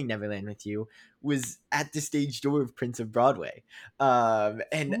doing Neverland with you was at the stage door of Prince of Broadway,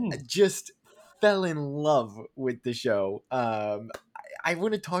 and just fell in love with the show. I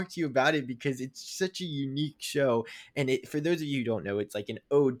want to talk to you about it because it's such a unique show, and for those of you who don't know, it's like an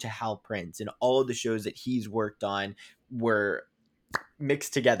ode to Hal Prince, and all of the shows that he's worked on were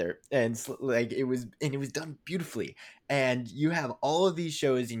mixed together, and like it was done beautifully. And you have all of these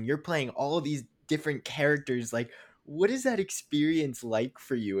shows and you're playing all of these different characters. Like, what is that experience like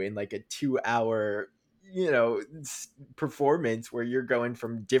for you in like a 2 hour performance where you're going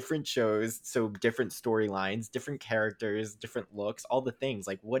from different shows, so different storylines, different characters, different looks, all the things?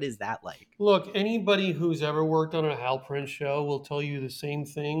 Like, what is that like? Look, anybody who's ever worked on a Hal Prince show will tell you the same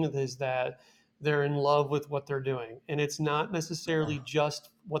thing, is that they're in love with what they're doing. And it's not necessarily just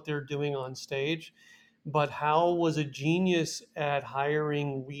what they're doing on stage, but Hal was a genius at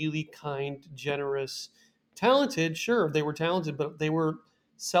hiring really kind, generous, talented. Sure, they were talented, but they were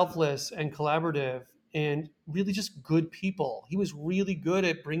selfless and collaborative and really just good people. He was really good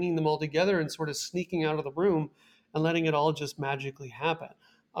at bringing them all together and sort of sneaking out of the room and letting it all just magically happen.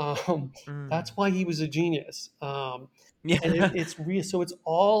 That's why he was a genius. Yeah. And it's real. So it's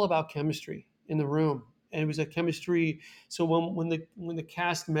all about chemistry in the room. And it was a chemistry. So when the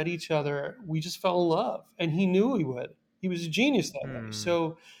cast met each other, we just fell in love, and he knew he would. He was a genius that way.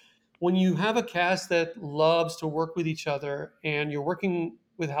 So when you have a cast that loves to work with each other, and you're working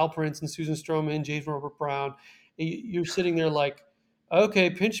with Hal Prince and Susan Stroman, James Robert Brown, you're sitting there like, okay,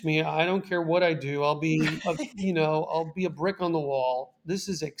 pinch me. I don't care what I do. I'll be, I'll be a brick on the wall. This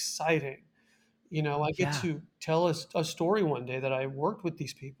is exciting. I get to tell a story one day that I worked with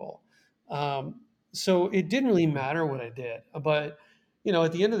these people. So it didn't really matter what I did, but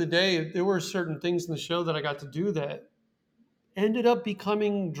at the end of the day, there were certain things in the show that I got to do that ended up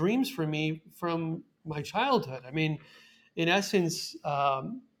becoming dreams for me from my childhood. I mean, in essence,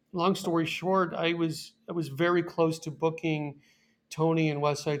 long story short, I was very close to booking Tony and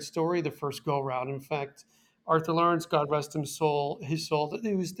West Side Story the first go round. In fact, Arthur Lawrence, God rest his soul.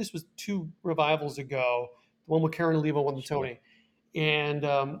 This was 2 revivals ago. The one with Karen Olivo won the Tony, and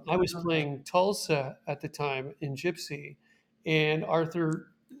I was playing Tulsa at the time in Gypsy, and Arthur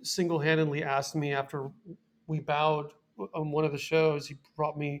single-handedly asked me, after we bowed on one of the shows, he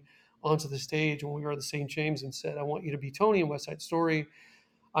brought me onto the stage when we were at the St. James and said, "I want you to be Tony in West Side Story.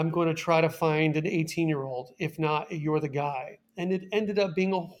 I'm going to try to find an 18-year-old. If not, you're the guy." And it ended up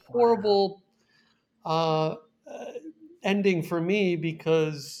being a horrible ending for me,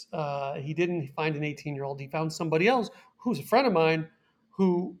 because he didn't find an 18-year-old. He found somebody else who's a friend of mine,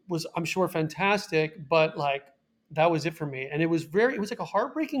 who was, I'm sure, fantastic, but like, that was it for me. And it was like a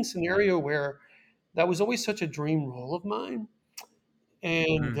heartbreaking scenario where that was always such a dream role of mine.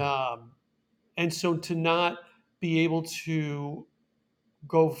 And so to not be able to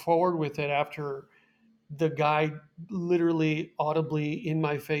go forward with it after the guy literally audibly in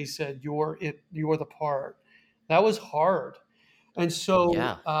my face said, "You're it, you're the part," that was hard. And so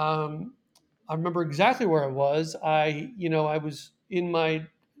I remember exactly where I was. I was in my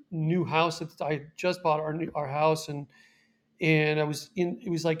new house that I just bought, our house, and it was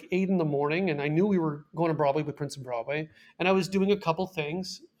like 8 a.m, and I knew we were going to Broadway with Prince of Broadway, and I was doing a couple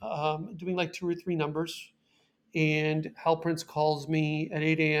things, doing like 2 or 3 numbers, and Hal Prince calls me at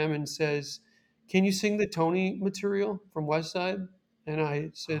 8 a.m. and says, "Can you sing the Tony material from West Side?" And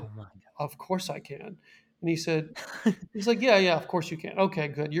I said, "Of course I can." And he's like, yeah, of course you can. Okay,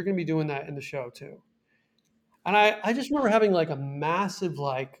 good. You're going to be doing that in the show too. And I just remember having like a massive,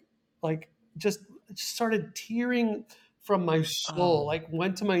 like just started tearing from my soul, like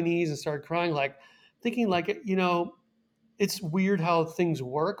went to my knees and started crying, like thinking like, it's weird how things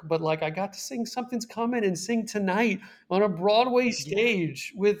work, but like I got to sing Something's Coming and sing tonight on a Broadway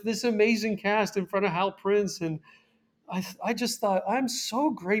stage with this amazing cast in front of Hal Prince. And I just thought, I'm so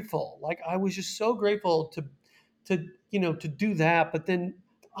grateful. Like I was just so grateful to do that, but then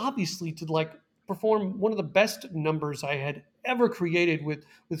obviously to like perform one of the best numbers I had ever created with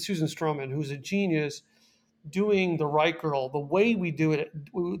Susan Stroman, who's a genius, doing The Right Girl, the way we do it,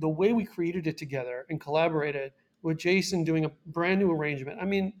 the way we created it together and collaborated with Jason doing a brand new arrangement. I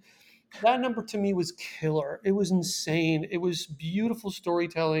mean, that number to me was killer. It was insane. It was beautiful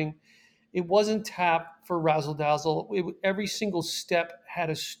storytelling. It wasn't tap for razzle dazzle. Every single step had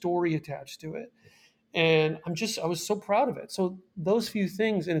a story attached to it. And I was so proud of it. So those few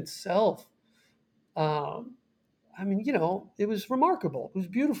things in itself, it was remarkable. It was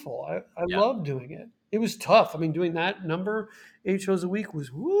beautiful. I loved doing it. It was tough. I mean, doing that number 8 shows a week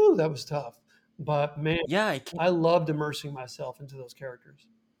that was tough. But man, I loved immersing myself into those characters.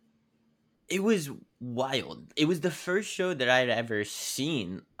 it was wild. It was the first show that I'd ever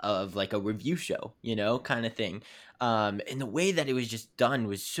seen of like a review show, kind of thing. And the way that it was just done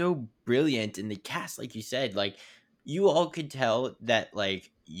was so brilliant. And the cast, like you said, like you all could tell that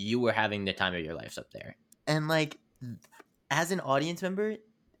like you were having the time of your lives up there. And like as an audience member,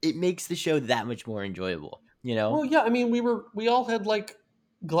 it makes the show that much more enjoyable, Well, yeah, I mean, we all had like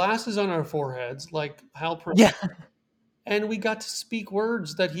glasses on our foreheads, like Hal Prince, Yeah. and we got to speak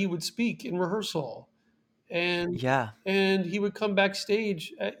words that he would speak in rehearsal, and Yeah. and he would come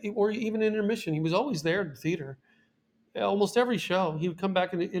backstage, or even intermission. He was always there at the theater, almost every show. He would come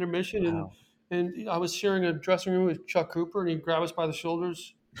back in the intermission, Wow. and I was sharing a dressing room with Chuck Cooper, and he'd grab us by the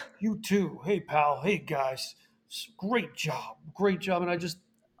shoulders. You too, hey pal, hey guys, great job, and I just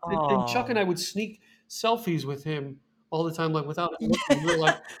and Chuck and I Oh. would sneak selfies with him all the time, like without him looking. We were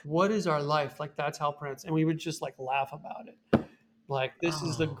like, "What is our life?" Like that's Hal Prince, and we would just like laugh about it. Like this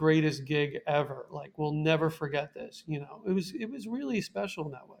is the Oh. greatest gig ever. Like we'll never forget this. It was really special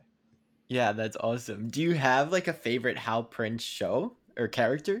in that way. Yeah, that's awesome. Do you have like a favorite Hal Prince show or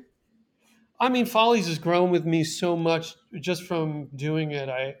character? I mean, Follies has grown with me so much just from doing it.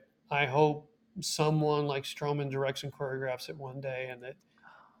 I hope someone like Stroman directs and choreographs it one day, and that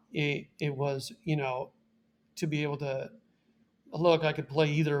it was to be able to look. I could play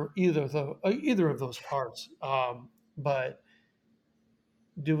either of those parts, but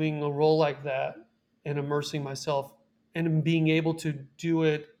doing a role like that and immersing myself and being able to do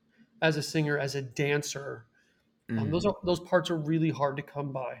it as a singer, as a dancer, Mm, those parts are really hard to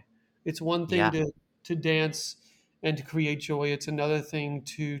come by. It's one thing yeah. to dance and to create joy. It's another thing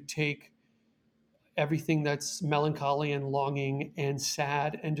to take everything that's melancholy and longing and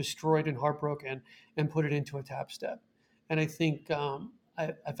sad and destroyed and heartbroken and put it into a tap step. And I think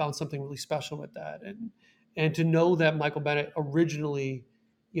I found something really special with that. And to know that Michael Bennett originally,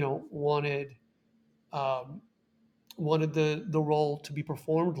 wanted um, wanted the role to be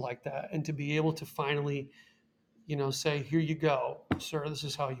performed like that, and to be able to finally say, "Here you go, sir. This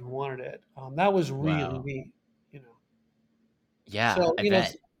is how you wanted it." That was really Wow. neat, you know. Yeah, So I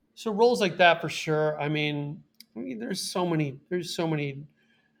bet. so roles like that for sure. I mean, there's so many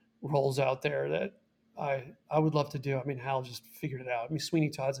roles out there that I would love to do. I mean, Hal just figured it out. I mean, Sweeney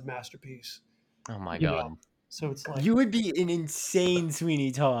Todd's a masterpiece, Oh my you know. god. So it's like You would be an insane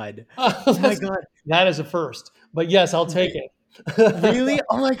Sweeney Todd. Oh my that's, god. that is a first. But yes, I'll take Re- it. Really?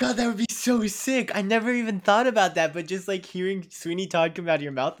 Oh my god, that would be so sick. I never even thought about that, but just like hearing Sweeney Todd come out of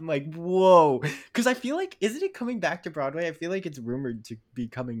your mouth, I'm like, whoa. Because I feel like, isn't it coming back to Broadway? I feel like it's rumored to be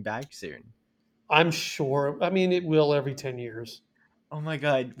coming back soon. I'm sure. I mean, it will every 10 years. Oh my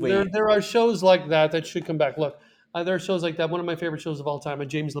god, There, wait. there are shows like that should come back. Look, there are shows like that. One of my favorite shows of all time, a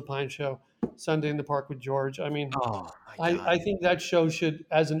James Lapine show, Sunday in the Park with George. I mean, Oh my I god. think that show should,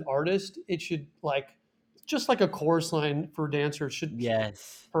 as an artist, it should like just like a chorus line for dancers should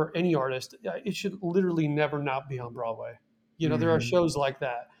Yes. for any artist. It should literally never not be on Broadway. There are Hmm. shows like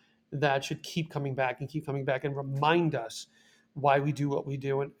that should keep coming back and keep coming back and remind us why we do what we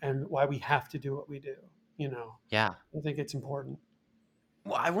do and why we have to do what we do. Yeah. I think it's important.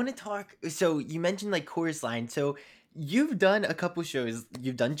 Well, I want to talk. So you mentioned like chorus line. So you've done a couple shows.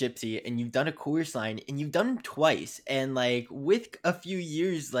 You've done Gypsy and you've done a chorus line and you've done them twice. And like with a few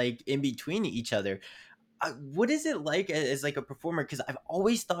years like in between each other, what is it like as like a performer? Because I've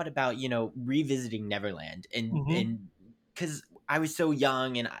always thought about revisiting Neverland Hmm. and because I was so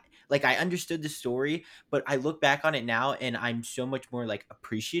young and I understood the story, but I look back on it now and I'm so much more like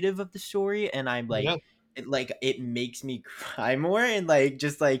appreciative of the story, and I'm Yeah. like it makes me cry more and like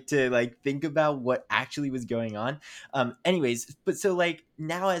just like to like think about what actually was going on. Anyways, but so like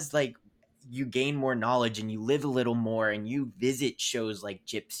now as like you gain more knowledge and you live a little more and you visit shows like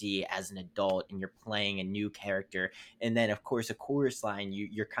Gypsy as an adult and you're playing a new character, and then of course a chorus line,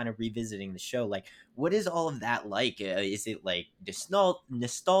 you're kind of revisiting the show. Like what is all of that like? Is it like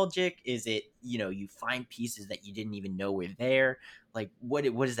nostalgic? Is it you find pieces that you didn't even know were there? Like what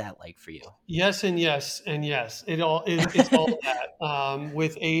is that like for you? Yes, and yes, and yes. It's all that.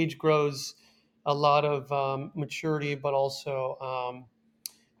 With age grows a lot of maturity, but also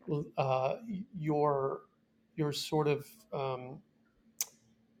uh, your your sort of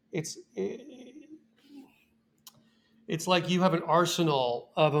it's it's like you have an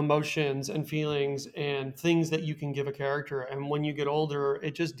arsenal of emotions and feelings and things that you can give a character, and when you get older,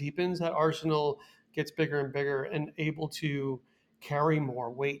 it just deepens. That arsenal gets bigger and bigger and able to carry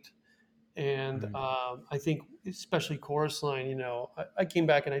more weight. And Mm. I think, especially chorus line, I came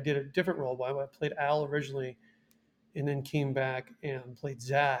back and I did a different role. I played Al originally, and then came back and played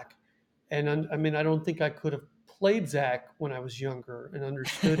Zach. And I mean, I don't think I could have played Zach when I was younger and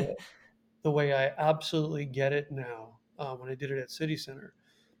understood it. the way I absolutely get it now when I did it at City Center.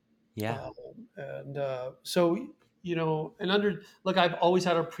 Yeah. So, and like I've always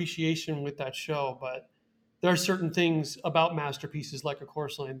had appreciation with that show, but there are certain things about masterpieces like A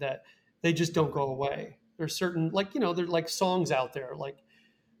Chorus Line that they just don't go away. There's certain, like, they're like songs out there. Like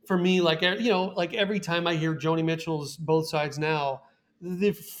for me, like, like every time I hear Joni Mitchell's Both Sides Now,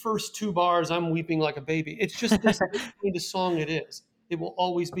 the first two bars, I'm weeping like a baby. It's just this kind of song it is. It will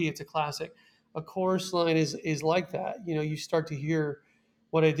always be. It's a classic. A Chorus Line is like that. You start to hear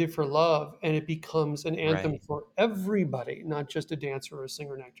What I Did for Love, and it becomes an anthem Right. for everybody, not just a dancer or a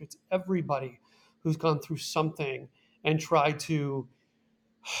singer and actor. It's everybody who's gone through something and tried to,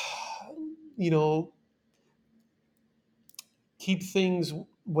 keep things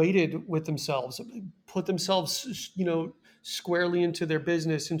weighted with themselves, put themselves, squarely into their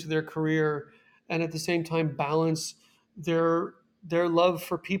business, into their career, and at the same time balance their love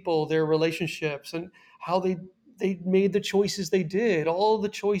for people, their relationships, and how they made the choices they did. All the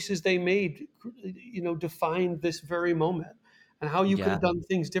choices they made, defined this very moment, and how you could Yeah. have done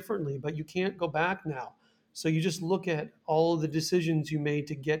things differently, but you can't go back now. So you just look at all of the decisions you made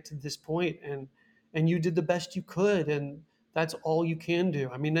to get to this point, and you did the best you could, and that's all you can do.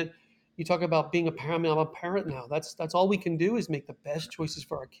 I mean, you talk about being a parent. I mean, I'm a parent now. That's all we can do is make the best choices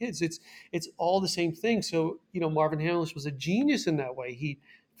for our kids. It's all the same thing. So Marvin Hamlisch was a genius in that way. He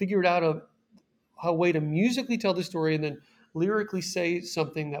figured out a way to musically tell the story and then lyrically say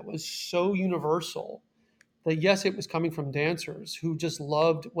something that was so universal that, yes, it was coming from dancers who just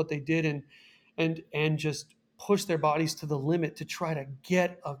loved what they did and just pushed their bodies to the limit to try to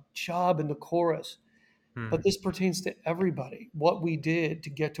get a job in the chorus. But this pertains to everybody, what we did to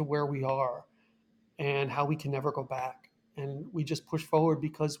get to where we are and how we can never go back. And we just push forward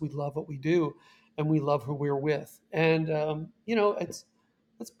because we love what we do and we love who we're with. And, it's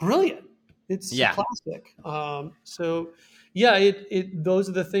brilliant. It's a Yeah. classic. So yeah, those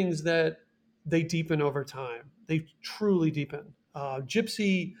are the things that they deepen over time. They truly deepen.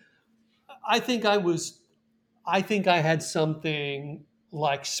 Gypsy, I think I had something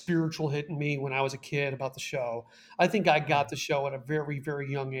like spiritual hitting me when I was a kid about the show. I think I got the show at a very,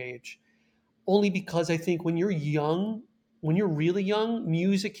 very young age, only because I think when you're young, when you're really young,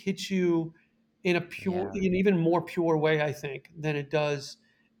 music hits you in Yeah. an even more pure way, I think, than it does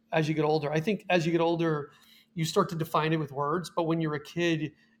as you get older. I think as you get older, you start to define it with words, but when you're a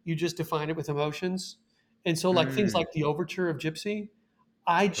kid, you just define it with emotions. And so, like things Mm. like the overture of Gypsy,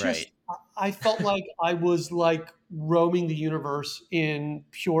 I Right. just I felt like I was like roaming the universe in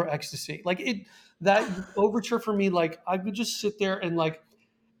pure ecstasy. Like that overture for me, like I could just sit there and like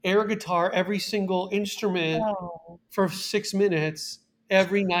air guitar every single instrument Oh. for 6 minutes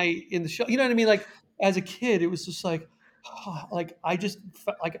every night in the show. You know what I mean? Like as a kid, it was just like, like I just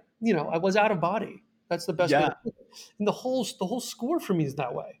felt like I was out of body. That's the best way Yeah. to put it. And the whole score for me is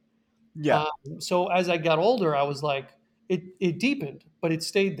that way. Yeah. So as I got older, I was like, it deepened, but it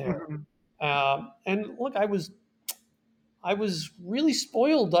stayed there. Mhm. And look, I was really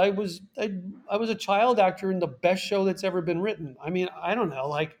spoiled. I was a child actor in the best show that's ever been written. I mean, I don't know,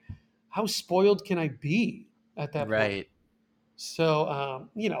 like how spoiled can I be at that point? Right. So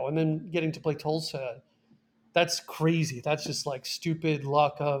and then getting to play Tulsa, that's crazy. That's just like stupid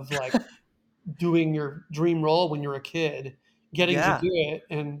luck of like doing your dream role when you're a kid, getting to Yeah. do it,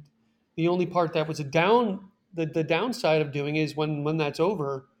 and the only part that was the downside of doing is when that's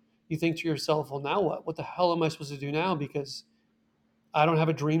over, you think to yourself, well, now what? What the hell am I supposed to do now? Because I don't have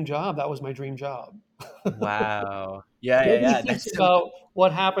a dream job. That was my dream job. Wow. Yeah. Yeah. Nobody Yeah. thinks That's so about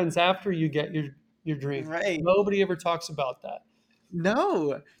what happens after you get your dream. right. Nobody ever talks about that.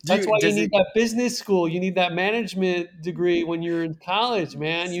 No. That's why you Does need it that business school. You need that management degree when you're in college,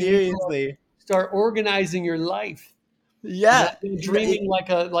 man. You need to seriously? start organizing your life. Yeah. Not dreaming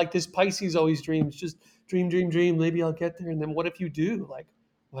like this Pisces always dreams. Just dream, dream, dream. Maybe I'll get there. And then what if you do? Like,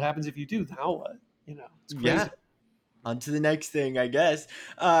 what happens if you do? Now what? It's crazy. Yeah. On to the next thing, I guess.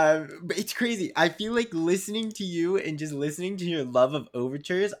 But it's crazy. I feel like listening to you and just listening to your love of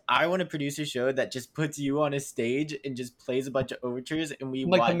overtures. I want to produce a show that just puts you on a stage and just plays a bunch of overtures, and we I'm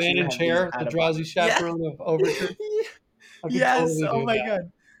like the watch man you in have these chair, the out of drowsy yeah. chaperone of overture. I could Yes. totally Oh do my that.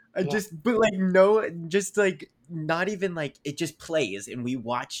 god. I Yeah. just but like no, just like not even like it just plays, and we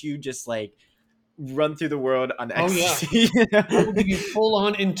watch you just like run through the world on Oh yeah. ecstasy. I will give you full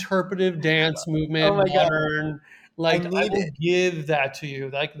on interpretive dance movement, Oh my god. modern. I Like I need will it. give that to you.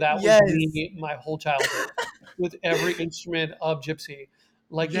 Like that was Yes. me my whole childhood with every instrument of Gypsy.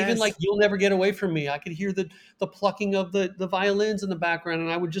 Like even like Yes. You'll Never Get Away from Me. I could hear the plucking of the violins in the background,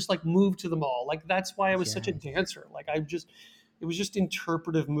 and I would just like move to them all. Like that's why I was such a Yes. dancer. Like I just it was just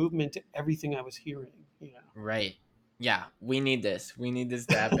interpretive movement to everything I was hearing. Right. Yeah, we need this. We need this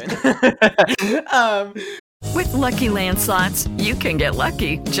to happen. With Lucky Land Slots, you can get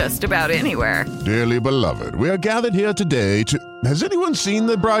lucky just about anywhere. Dearly beloved, we are gathered here today to... Has anyone seen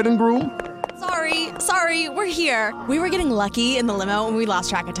the bride and groom? Sorry, we're here. We were getting lucky in the limo and we lost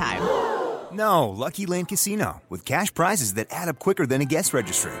track of time. No, Lucky Land Casino, with cash prizes that add up quicker than a guest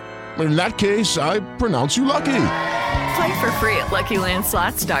registry. In that case, I pronounce you lucky. Play for free at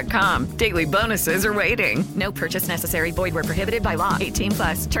LuckyLandSlots.com. Daily bonuses are waiting. No purchase necessary. Void where prohibited by law.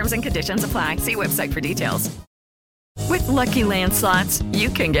 18+. Terms and conditions apply. See website for details. With Lucky Land Slots, you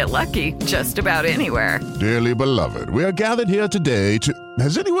can get lucky just about anywhere. Dearly beloved, we are gathered here today to...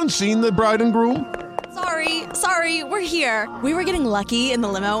 Has anyone seen the bride and groom? Sorry, we're here. We were getting lucky in the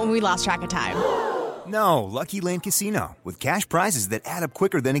limo and we lost track of time. No, Lucky Land Casino, with cash prizes that add up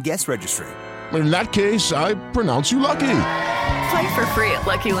quicker than a guest registry. In that case, I pronounce you lucky. Play for free at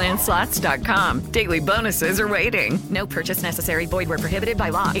LuckyLandSlots.com. Daily bonuses are waiting. No purchase necessary. Void where prohibited by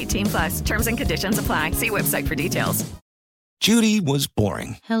law. 18+. Terms and conditions apply. See website for details. Judy was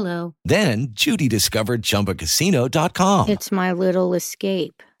boring. Hello. Then Judy discovered ChumbaCasino.com. It's my little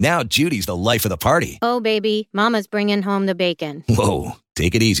escape. Now Judy's the life of the party. Oh, baby, mama's bringing home the bacon. Whoa,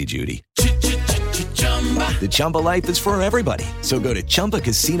 take it easy, Judy. The Chumba life is for everybody. So go to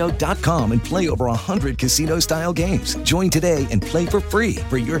ChumbaCasino.com and play over 100 casino-style games. Join today and play for free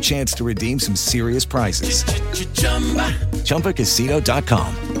for your chance to redeem some serious prizes.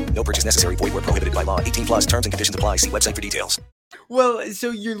 ChumbaCasino.com. No purchase necessary. Void where prohibited by law. 18+. Terms and conditions apply. See website for details. Well,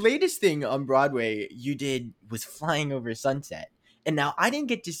 so your latest thing on Broadway you did was Flying Over Sunset. And now I didn't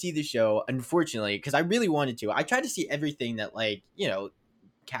get to see the show, unfortunately, because I really wanted to. I tried to see everything that,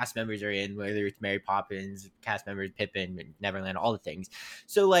 cast members are in, whether it's Mary Poppins, cast members, Pippin, Neverland, all the things.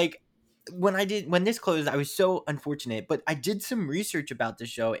 So, when this closed, I was so unfortunate, but I did some research about the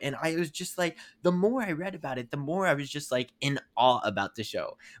show, and I was just the more I read about it, the more I was just in awe about the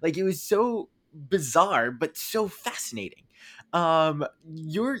show. It was so bizarre, but so fascinating.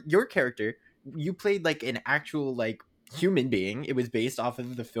 Your character, you played an actual human being. It was based off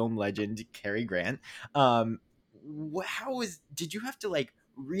of the film legend Cary Grant. Did you have to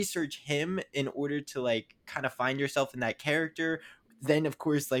research him in order to kind of find yourself in that character? Then of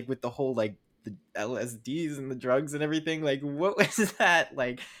course with the whole the LSDs and the drugs and everything, what was that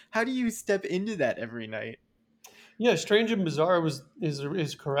how do you step into that every night? Yeah, strange and bizarre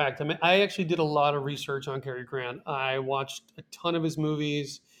is correct. I mean, I actually did a lot of research on Cary Grant. I watched a ton of his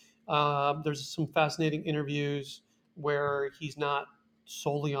movies. There's some fascinating interviews where he's not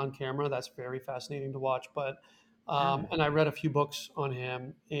solely on camera. That's very fascinating to watch. But and I read a few books on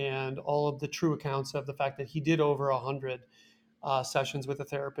him and all of the true accounts of the fact that he did over 100 sessions with a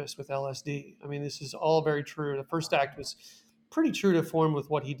therapist with LSD. I mean, this is all very true. The first act was pretty true to form with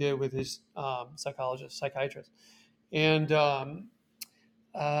what he did with his psychiatrist. And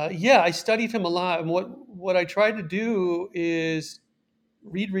I studied him a lot. And what I tried to do is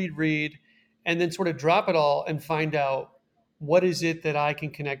read, and then sort of drop it all and find out what is it that I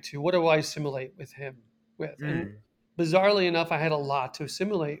can connect to? What do I assimilate with him with? And bizarrely enough, I had a lot to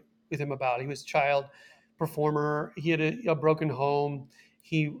assimilate with him about. He was a child performer. He had a broken home.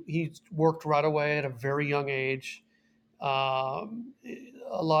 He worked right away at a very young age. A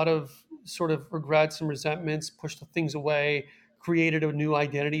lot of sort of regrets and resentments, pushed the things away, created a new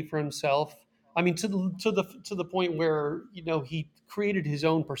identity for himself. I mean, to the point where, he created his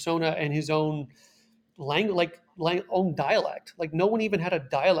own persona and his own language, own dialect. No one even had a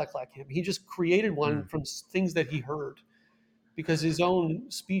dialect like him. He just created one from things that he heard, because his own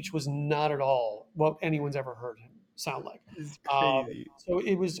speech was not at all what anyone's ever heard him sound like. It's crazy. So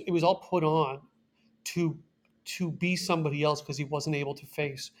it was all put on to be somebody else, because he wasn't able to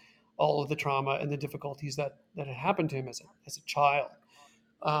face all of the trauma and the difficulties that had happened to him as a child,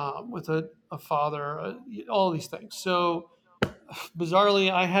 with a father, all these things. So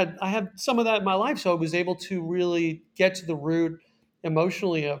bizarrely, I had some of that in my life, so I was able to really get to the root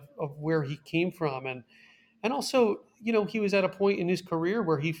emotionally of where he came from, and also, he was at a point in his career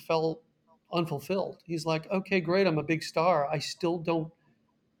where he felt unfulfilled. He's like, okay, great, I'm a big star, I still don't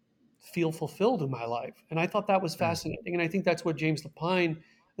feel fulfilled in my life. And I thought that was fascinating, and I think that's what James Lapine,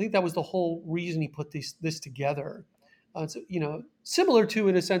 I think that was the whole reason he put this together. It's, similar to,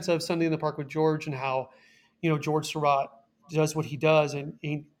 in a sense, of Sunday in the Park with George, and how, George Surratt does what he does, and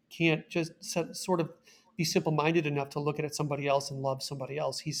he can't just sort of be simple-minded enough to look at somebody else and love somebody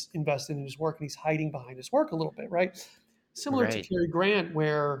else. He's invested in his work, and he's hiding behind his work a little bit, right? Similar to Cary Grant,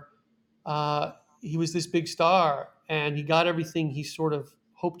 where he was this big star, and he got everything he sort of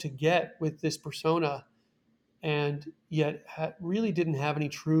hoped to get with this persona, and yet really didn't have any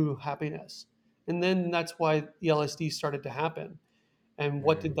true happiness. And then that's why the LSD started to happen. And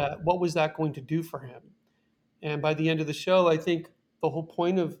what was that going to do for him? And by the end of the show, I think the whole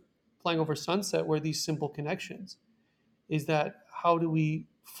point of Flying Over Sunset were these simple connections, is that how do we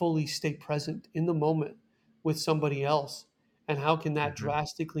fully stay present in the moment with somebody else? And how can that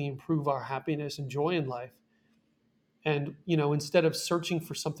drastically improve our happiness and joy in life? And, instead of searching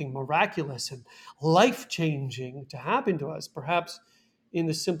for something miraculous and life-changing to happen to us, perhaps in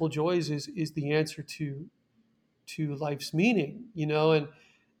the simple joys is the answer to life's meaning, and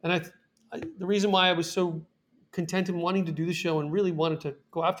the reason why I was so content in wanting to do the show and really wanted to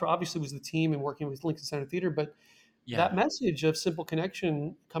go after, obviously, was the team and working with Lincoln Center Theater. But that message of simple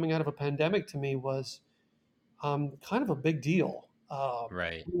connection coming out of a pandemic to me was kind of a big deal.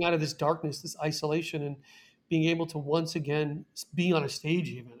 Coming out of this darkness, this isolation, and being able to once again be on a stage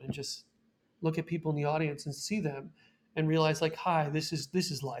even and just look at people in the audience and see them and realize, like, hi, this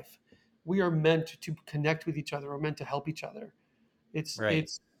is life. We are meant to connect with each other. We're meant to help each other.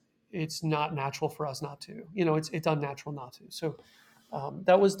 It's not natural for us not to. It's unnatural not to. So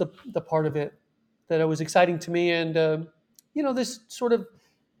that was the part of it that was exciting to me. And this sort of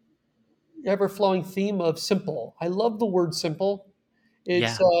ever-flowing theme of simple. I love the word simple.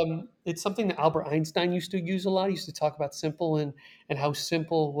 It's something that Albert Einstein used to use a lot. He used to talk about simple and how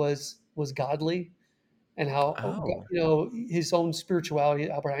simple was godly, and how his own spirituality.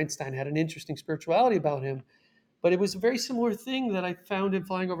 Albert Einstein had an interesting spirituality about him, but it was a very similar thing that I found in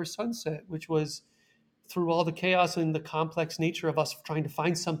Flying Over Sunset, which was through all the chaos and the complex nature of us trying to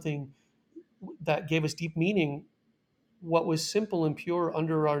find something that gave us deep meaning. What was simple and pure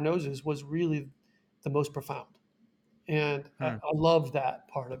under our noses was really the most profound. And I love that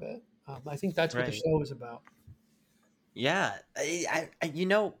part of it. I think that's what the show is about. Yeah. I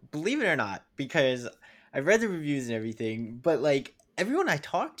believe it or not, because I've read the reviews and everything, but like everyone I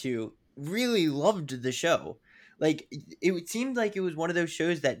talked to really loved the show. Like it seemed like it was one of those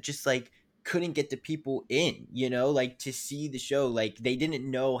shows that just like couldn't get the people in, like to see the show. Like they didn't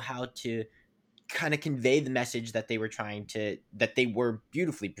know how to kind of convey the message that they were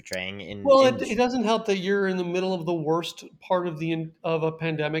beautifully portraying. It doesn't help that you're in the middle of the worst part of a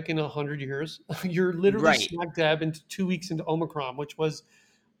pandemic in 100 years. You're literally smack dab into 2 weeks into Omicron, which was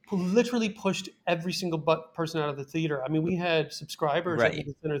literally pushed every single person out of the theater. I mean, we had subscribers at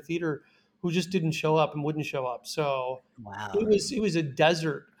the Center Theater who just didn't show up and wouldn't show up. So it was a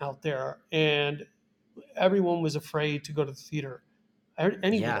desert out there, and everyone was afraid to go to the theater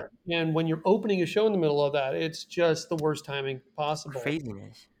anywhere. And when you're opening a show in the middle of that, it's just the worst timing possible.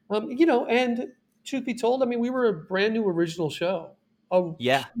 Craziness. And truth be told, I mean, we were a brand new original show,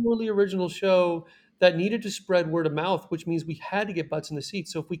 purely original show that needed to spread word of mouth, which means we had to get butts in the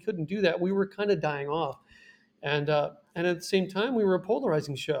seats. So if we couldn't do that, we were kind of dying off. And at the same time, we were a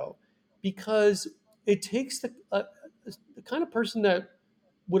polarizing show, because it takes the kind of person that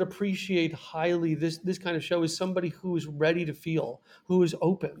would appreciate highly this kind of show is somebody who is ready to feel, who is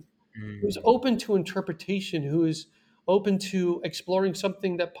open, who's open to interpretation, who is open to exploring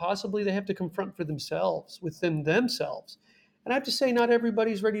something that possibly they have to confront for themselves, within themselves. And I have to say, not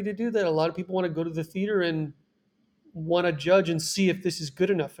everybody's ready to do that. A lot of people want to go to the theater and want to judge and see if this is good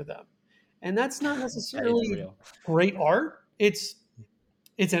enough for them. And that's not necessarily great art. It's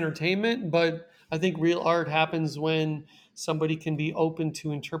entertainment, but I think real art happens when somebody can be open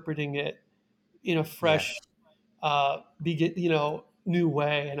to interpreting it in a fresh, new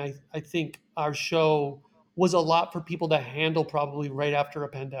way. And I think our show was a lot for people to handle probably right after a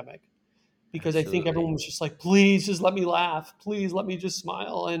pandemic, because I think everyone was just like, please just let me laugh. Please let me just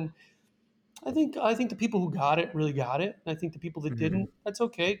smile. And I think the people who got it really got it. And I think the people that didn't, that's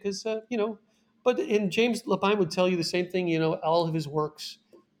okay. Cause and James Lapine would tell you the same thing, all of his works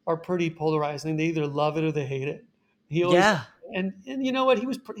are pretty polarizing. They either love it or they hate it. He always, and you know what?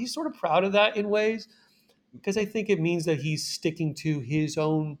 He's sort of proud of that in ways, because I think it means that he's sticking to his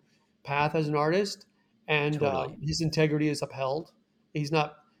own path as an artist, and his integrity is upheld. He's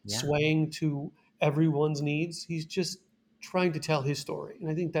not swaying to everyone's needs. He's just trying to tell his story, and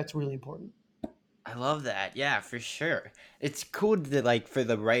I think that's really important. I love that. Yeah, for sure. It's cool to like for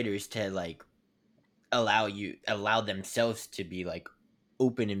the writers to like allow themselves to be like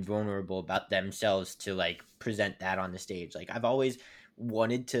open and vulnerable about themselves, to like present that on the stage. Like I've always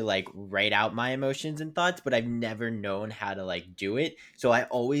wanted to like write out my emotions and thoughts, but I've never known how to like do it. So I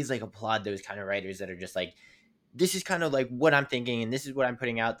always like applaud those kind of writers that are just like, this is kind of like what I'm thinking and this is what I'm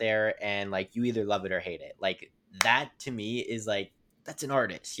putting out there, and like you either love it or hate it. Like that to me is like, that's an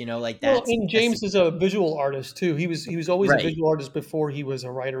artist, like that. Well, and James is a visual artist too. He was always a visual artist before he was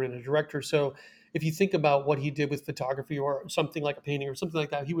a writer and a director. So if you think about what he did with photography or something like a painting or something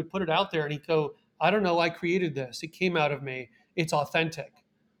like that, he would put it out there and he'd go, I don't know, I created this. It came out of me. It's authentic.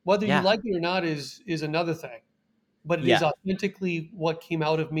 Whether you Yeah. like it or not is another thing. But it is Yeah. authentically what came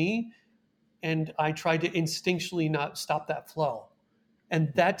out of me. And I tried to instinctually not stop that flow.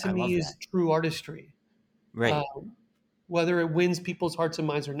 And that to I me love is that. true artistry. Right. Whether it wins people's hearts and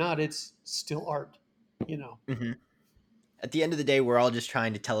minds or not, it's still art, Mhm. At the end of the day, we're all just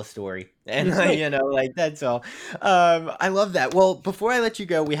trying to tell a story, and That's right. like that's all. I love that. Well, before I let you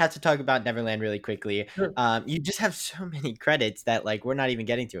go, we have to talk about Neverland really quickly. Sure. You just have so many credits that like we're not even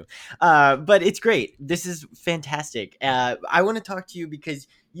getting through. But it's great. This is fantastic. I want to talk to you because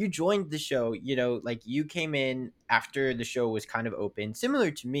you joined the show. Like you came in after the show was kind of open, similar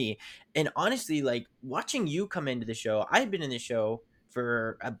to me. And honestly, like watching you come into the show, I had been in the show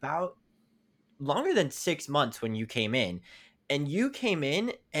for about longer than 6 months when you came in, and you came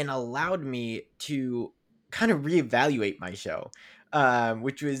in and allowed me to kind of reevaluate my show,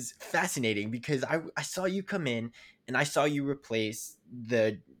 which was fascinating because I saw you come in and I saw you replace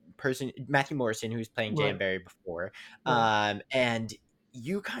the person Matthew Morrison who was playing Right. Janberry before, Right. and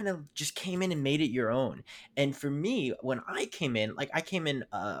you kind of just came in and made it your own. And for me, when I came in, like I came in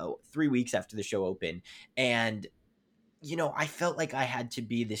 3 weeks after the show opened, and I felt like I had to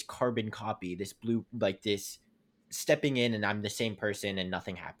be this carbon copy, this blue, like this stepping in and I'm the same person and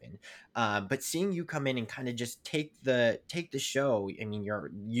nothing happened. But seeing you come in and kind of just take the show, I mean,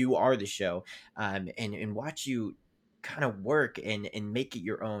 you are the show, and watch you kind of work and make it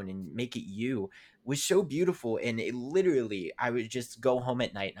your own and make it you was so beautiful. And it literally, I would just go home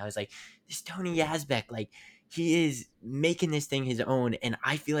at night and I was like, this Tony Yazbek, like he is making this thing his own, and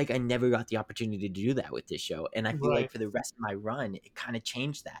I feel like I never got the opportunity to do that with this show, and I feel Right. like for the rest of my run it kind of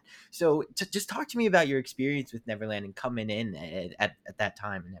changed that. So just talk to me about your experience with Neverland and coming in at that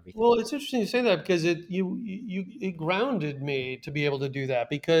time and everything. Well, it's interesting you say that because it grounded me to be able to do that.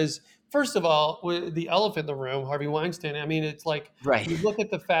 Because first of all, with the elephant in the room, Harvey Weinstein. I mean, it's like Right. you look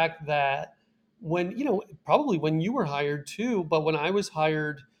at the fact that when probably when you were hired too, but when I was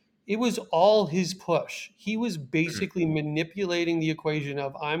hired, it was all his push. He was basically manipulating the equation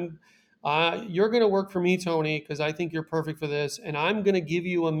of you're going to work for me, Tony, because I think you're perfect for this, and I'm going to give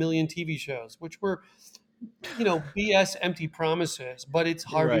you a million TV shows, which were BS empty promises, but it's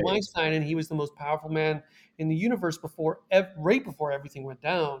Harvey Right. Weinstein, and he was the most powerful man in the universe right before everything went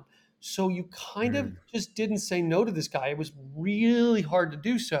down. So you kind of just didn't say no to this guy. It was really hard to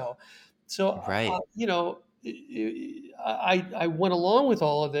do so. So, Right. I went along with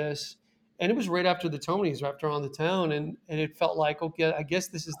all of this, and it was right after the Tonys, after On the Town, and it felt like, okay, I guess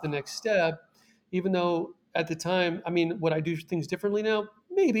this is the next step, even though at the time, I mean, would I do things differently now?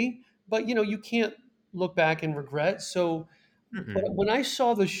 Maybe, but you can't look back and regret. So but when I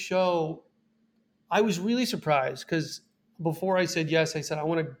saw the show, I was really surprised because before I said yes, I said I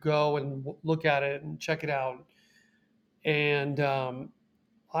want to go and look at it and check it out. And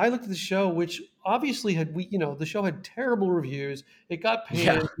I looked at the show, which obviously the show had terrible reviews. It got panned,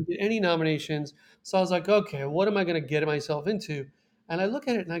 Yeah. didn't get any nominations. So I was like, okay, what am I going to get myself into? And I look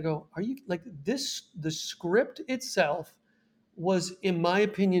at it and I go, are you like this? The script itself was, in my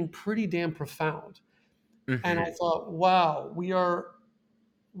opinion, pretty damn profound. And I thought, wow, we are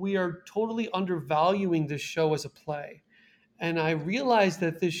totally undervaluing this show as a play. And I realized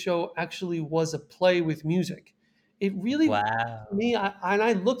that this show actually was a play with music. It really, Wow. to me, and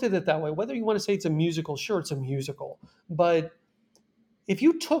I looked at it that way. Whether you want to say it's a musical, sure, it's a musical. But if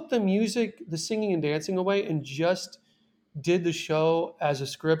you took the music, the singing and dancing away and just did the show as a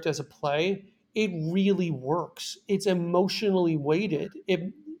script, as a play, it really works. It's emotionally weighted.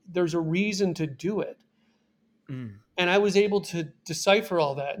 There's a reason to do it. And I was able to decipher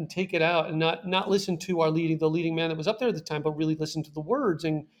all that and take it out and not listen to the leading man that was up there at the time, but really listen to the words.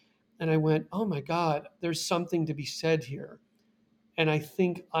 And I went, oh my God, there's something to be said here. And I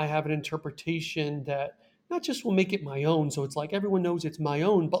think I have an interpretation that not just will make it my own, so it's like everyone knows it's my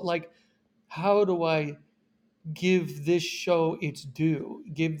own, but like, how do I give this show its due,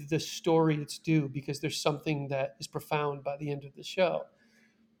 give the story its due, because there's something that is profound by the end of the show.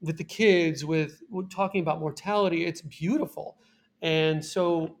 With the kids, with talking about mortality, it's beautiful. And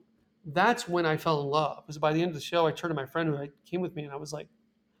so that's when I fell in love. Because by the end of the show, I turned to my friend who came with me and I was like,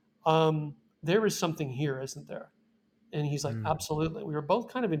 there is something here, isn't there? And he's like, absolutely. We were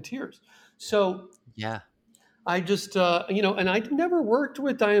both kind of in tears. So yeah, I just, and I never worked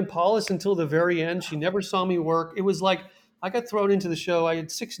with Diane Paulus until the very end. She never saw me work. It was like I got thrown into the show. I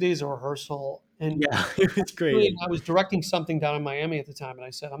had 6 days of rehearsal. And yeah, it was great. I was directing something down in Miami at the time. And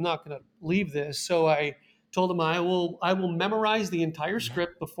I said, I'm not going to leave this. So I told him I will memorize the entire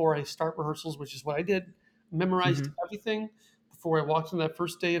script before I start rehearsals, which is what I did. Memorized everything before I walked in that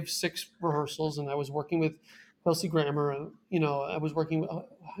first day of 6 rehearsals, and I was working with Kelsey Grammer, and I was working with, I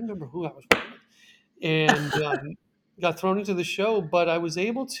remember who I was working with, and got thrown into the show, but I was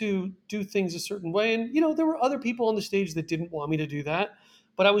able to do things a certain way. And there were other people on the stage that didn't want me to do that,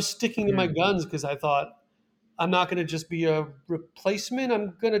 but I was sticking to my guns because I thought, I'm not going to just be a replacement.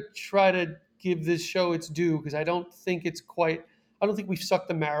 I'm going to try to give this show its due, because I don't think we've sucked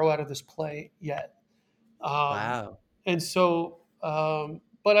the marrow out of this play yet. Wow. And so,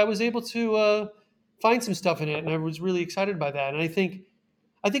 but I was able to find some stuff in it, and I was really excited by that. And I think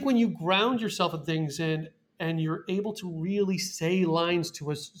when you ground yourself in things and you're able to really say lines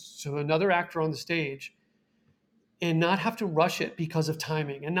to another actor on the stage, and not have to rush it because of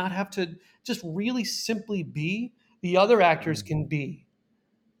timing, and not have to just really simply be, the other actors can be.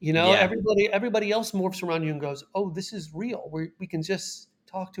 Everybody else morphs around you and goes, oh, this is real. We can just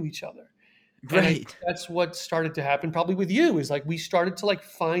talk to each other. Right. And that's what started to happen probably with you, is like we started to like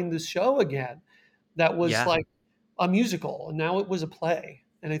find this show again that was like a musical, and now it was a play.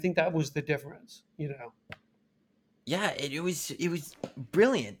 And I think that was the difference, Yeah, it was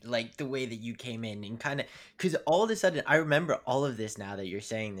brilliant, like the way that you came in and kind of, because all of a sudden I remember all of this now that you're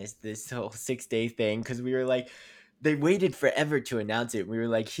saying this whole 6-day thing, because we were like, they waited forever to announce it. We were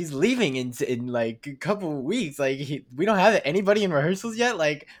like, he's leaving in like a couple of weeks. Like we don't have anybody in rehearsals yet.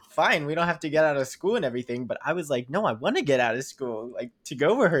 Like, fine, we don't have to get out of school and everything. But I was like, no, I want to get out of school, like to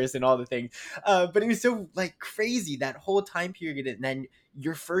go rehearse and all the things. But it was so like crazy that whole time period. And then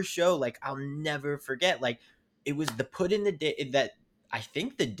your first show, like I'll never forget. Like it was the put in the day that I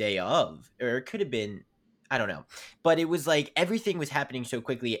think the day of, or it could have been, I don't know. But it was like everything was happening so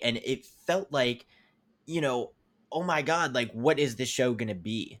quickly, and it felt like, oh my God, like, what is this show going to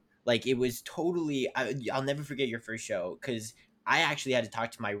be? Like, it was totally, I'll never forget your first show, because I actually had to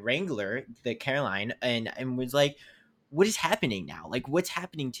talk to my wrangler, the Caroline, and was like, what is happening now? Like, what's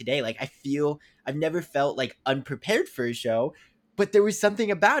happening today? Like, I've never felt like unprepared for a show, but there was something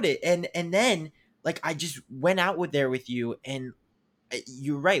about it. And then like, I just went out there with you, and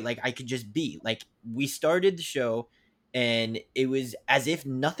you're right. Like, I could just be like, we started the show and it was as if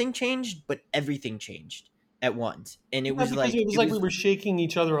nothing changed, but everything changed at once. And it was like, we were shaking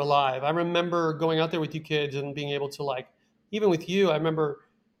each other alive. I remember going out there with you kids and being able to, like, even with you, I remember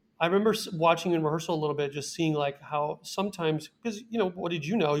watching in rehearsal a little bit, just seeing like how sometimes, because what did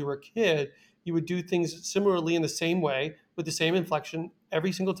you know? You were a kid, you would do things similarly in the same way with the same inflection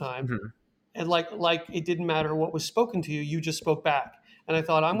every single time. Mm-hmm. And like it didn't matter what was spoken to you, you just spoke back. And I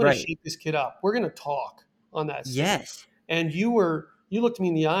thought, I'm going to shake this kid up. We're going to talk on that stage. Yes. And you looked me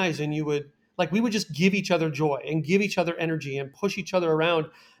in the eyes, and we would just give each other joy and give each other energy and push each other around.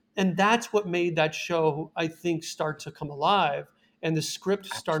 And that's what made that show, I think, start to come alive, and the script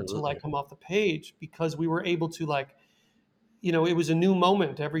start to like come off the page, because we were able to it was a new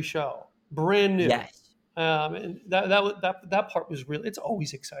moment every show, brand new. Yes. And that part was really, it's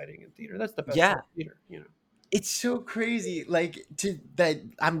always exciting in theater. That's the best part of theater, It's so crazy, like that.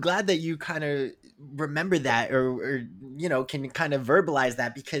 I'm glad that you kind of remember that, or can kind of verbalize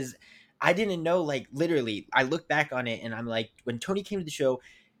that, because I didn't know. Like literally, I look back on it and I'm like, when Tony came to the show,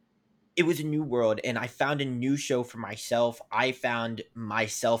 it was a new world, and I found a new show for myself. I found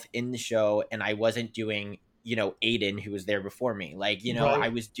myself in the show, and I wasn't doing Aiden, who was there before me. Like I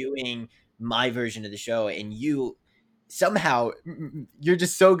was doing my version of the show, and you somehow, you're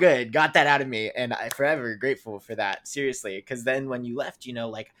just so good, got that out of me, and I'm forever grateful for that, seriously. Because then when you left,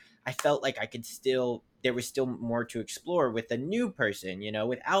 like I felt like there was still more to explore with a new person,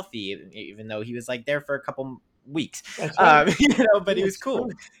 with Alfie, even though he was like there for a couple weeks. Right. But he was cool.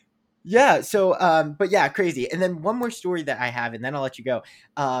 Yeah. So but yeah, crazy. And then one more story that I have, and then I'll let you go.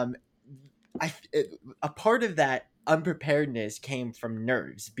 A part of that unpreparedness came from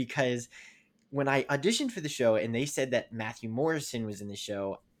nerves, because when I auditioned for the show and they said that Matthew Morrison was in the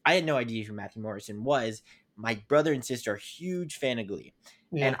show, I had no idea who Matthew Morrison was. My brother and sister are a huge fan of Glee,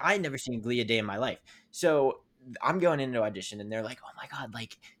 and I had never seen Glee a day in my life. So I'm going into audition, and they're like, oh my God,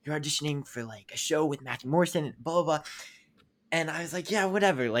 like you're auditioning for like a show with Matthew Morrison and blah, blah, blah. And I was like, yeah,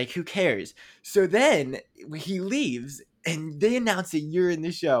 whatever, like who cares? So then he leaves and they announce that you're in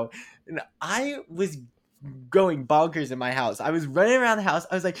the show, and I was going bonkers in my house. I was running around the house.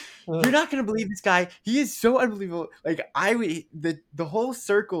 I was like, you're not going to believe this guy. He is so unbelievable. Like the whole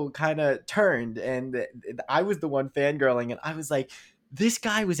circle kind of turned, and I was the one fangirling, and I was like, this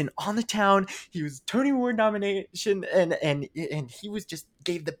guy was in On the Town. He was Tony Award nomination, and he was just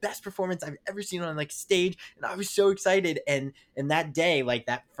gave the best performance I've ever seen on like stage, and I was so excited. And that day, like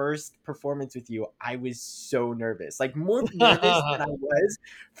that first performance with you, I was so nervous, like more nervous than I was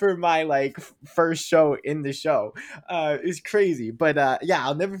for my like first show in the show. It was crazy, but yeah,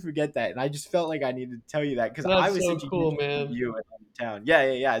 I'll never forget that. And I just felt like I needed to tell you that because I was so such cool, a huge man. fan of you in town.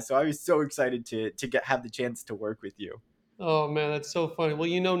 Yeah. So I was so excited to have the chance to work with you. Oh man, that's so funny.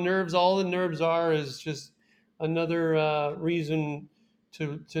 Well, nerves. All the nerves are is just another reason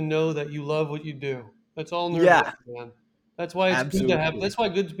to know that you love what you do. That's all nerves are, man. That's why it's good to have. That's why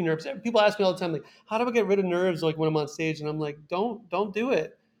good to be nervous. People ask me all the time, like, how do I get rid of nerves? Like when I'm on stage, and I'm like, don't do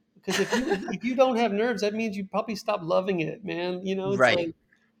it, because if you don't have nerves, that means you probably stop loving it, man. It's right.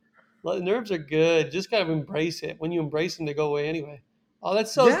 Like, nerves are good. Just gotta embrace it. When you embrace them, they go away anyway. Oh,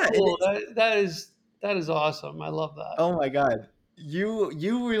 that's so cool. That is awesome. I love that. Oh my God, you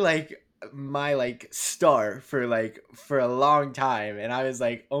were like my like star for a long time, and I was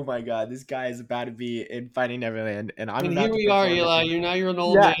like, oh my God, this guy is about to be in Finding Neverland, and here we are, Eli. You're an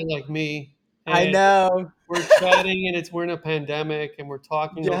old man like me. I know. We're chatting, and we're in a pandemic, and we're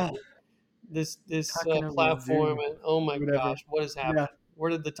talking about this platform, and oh my gosh, what is happening?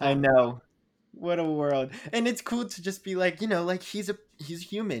 Where did the time? I know. What a world. And it's cool to just be like, like he's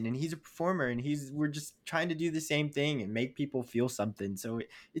human, and he's a performer, and we're just trying to do the same thing and make people feel something. So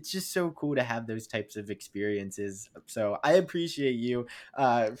it's just so cool to have those types of experiences. So I appreciate you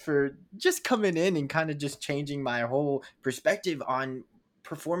for just coming in and kind of just changing my whole perspective on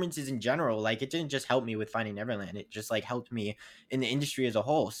performances in general. Like, it didn't just help me with Finding Neverland, it just like helped me in the industry as a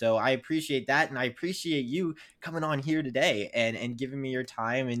whole. So I appreciate that, and I appreciate you coming on here today and giving me your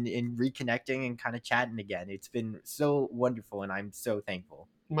time and reconnecting and kind of chatting again. It's been so wonderful, and I'm so thankful.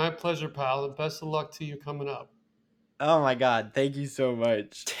 My pleasure, pal, and best of luck to you coming up. Oh my God, thank you so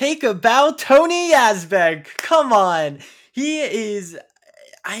much. Take a bow, Tony Yazbek. Come on. He is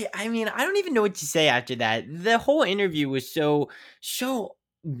I mean, I don't even know what to say after that. The whole interview was so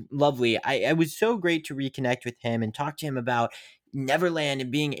lovely. It was so great to reconnect with him and talk to him about Neverland,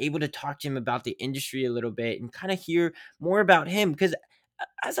 and being able to talk to him about the industry a little bit and kind of hear more about him. Because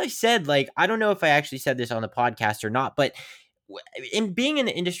as I said, like, I don't know if I actually said this on the podcast or not, but in being in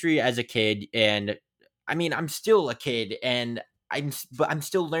the industry as a kid, and I mean, I'm still a kid, and I'm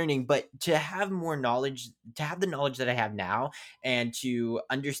still learning, but to have more knowledge, to have the knowledge that I have now, and to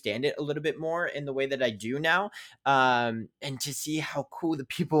understand it a little bit more in the way that I do now, and to see how cool the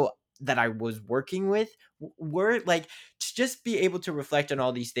people that I was working with were, like, to just be able to reflect on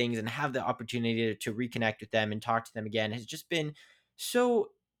all these things and have the opportunity to reconnect with them and talk to them again has just been so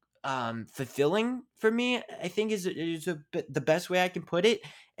fulfilling for me, I think is the best way I can put it.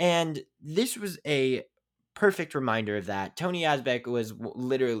 And this was a perfect reminder of that. Tony Yazbek was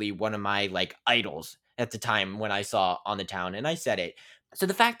literally one of my like idols at the time when I saw On the Town, and I said it. So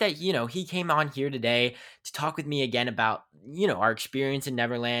the fact that, he came on here today to talk with me again about, our experience in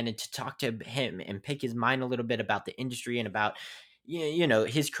Neverland, and to talk to him and pick his mind a little bit about the industry and about,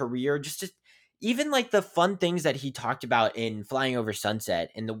 his career, just even like the fun things that he talked about in Flying Over Sunset,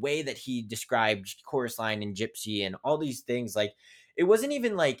 and the way that he described Chorus Line and Gypsy and all these things. Like, it wasn't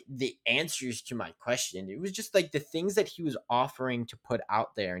even like the answers to my question. It was just like the things that he was offering to put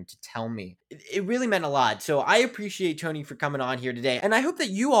out there and to tell me. It really meant a lot. So I appreciate Tony for coming on here today. And I hope that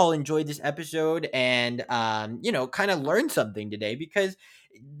you all enjoyed this episode and, kind of learned something today, because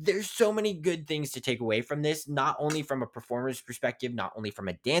there's so many good things to take away from this, not only from a performer's perspective, not only from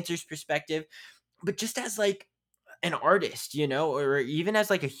a dancer's perspective, but just as like an artist, or even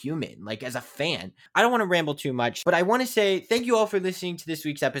as like a human, like as a fan. I don't want to ramble too much, but I want to say thank you all for listening to this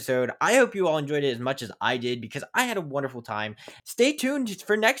week's episode. I hope you all enjoyed it as much as I did, because I had a wonderful time. Stay tuned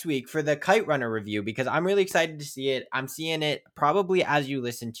for next week for the Kite Runner review, because I'm really excited to see it. I'm seeing it probably as you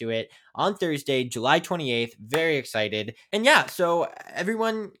listen to it on Thursday, July 28th. Very excited. And yeah, so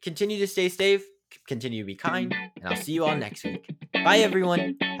everyone continue to stay safe, continue to be kind, and I'll see you all next week. Bye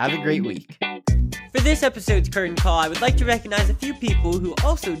everyone. Have a great week. For this episode's Curtain Call, I would like to recognize a few people who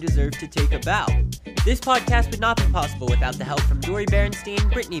also deserve to take a bow. This podcast would not be possible without the help from Dory Berenstein,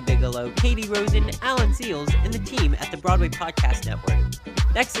 Brittany Bigelow, Katie Rosen, Alan Seals, and the team at the Broadway Podcast Network.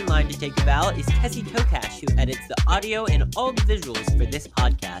 Next in line to take a bow is Tessie Tokash, who edits the audio and all the visuals for this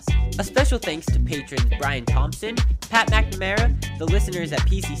podcast. A special thanks to patrons Brian Thompson, Pat McNamara, the listeners at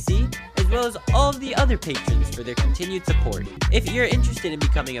PCC, as well as all of the other patrons for their continued support. If you're interested in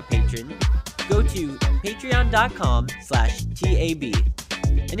becoming a patron, go to patreon.com/TAB.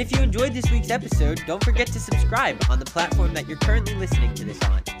 And if you enjoyed this week's episode, don't forget to subscribe on the platform that you're currently listening to this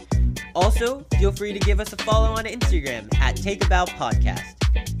on. Also, feel free to give us a follow on Instagram at Take a Bow Podcast.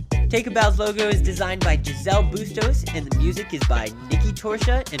 Take a Bow's logo is designed by Giselle Bustos, and the music is by Nikki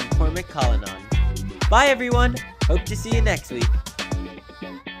Torsha and Cormac Collinon. Bye everyone, hope to see you next week.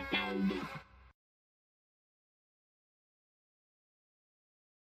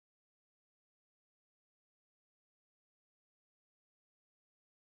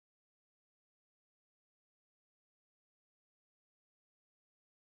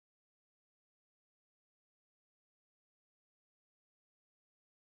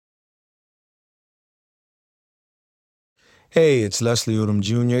 Hey, it's Leslie Odom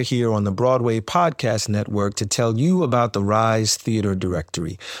Jr. here on the Broadway Podcast Network to tell you about the Rise Theater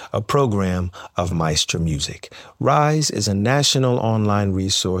Directory, a program of Maestro Music. Rise is a national online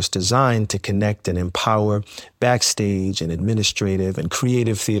resource designed to connect and empower backstage and administrative and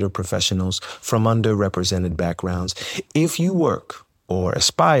creative theater professionals from underrepresented backgrounds. If you work or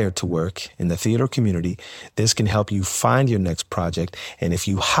aspire to work in the theater community, this can help you find your next project. And if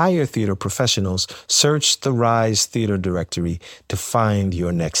you hire theater professionals, search the Rise Theater Directory to find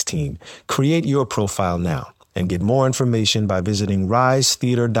your next team. Create your profile now and get more information by visiting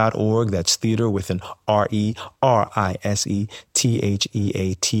risetheater.org. That's theater with an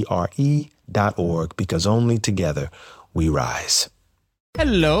RERISETHEATRE.org, because only together we rise.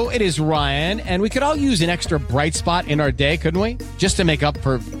 Hello, it is Ryan, and we could all use an extra bright spot in our day, couldn't we? Just to make up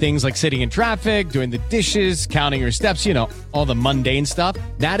for things like sitting in traffic, doing the dishes, counting your steps, you know, all the mundane stuff.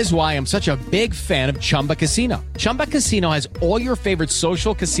 That is why I'm such a big fan of Chumba Casino. Chumba Casino has all your favorite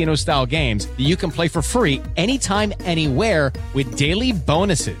social casino-style games that you can play for free anytime, anywhere with daily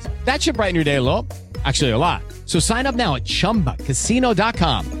bonuses. That should brighten your day a little. Actually, a lot. So sign up now at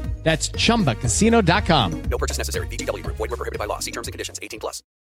ChumbaCasino.com. That's ChumbaCasino.com. No purchase necessary. VGW Group. Void where prohibited by law. See terms and conditions. 18+.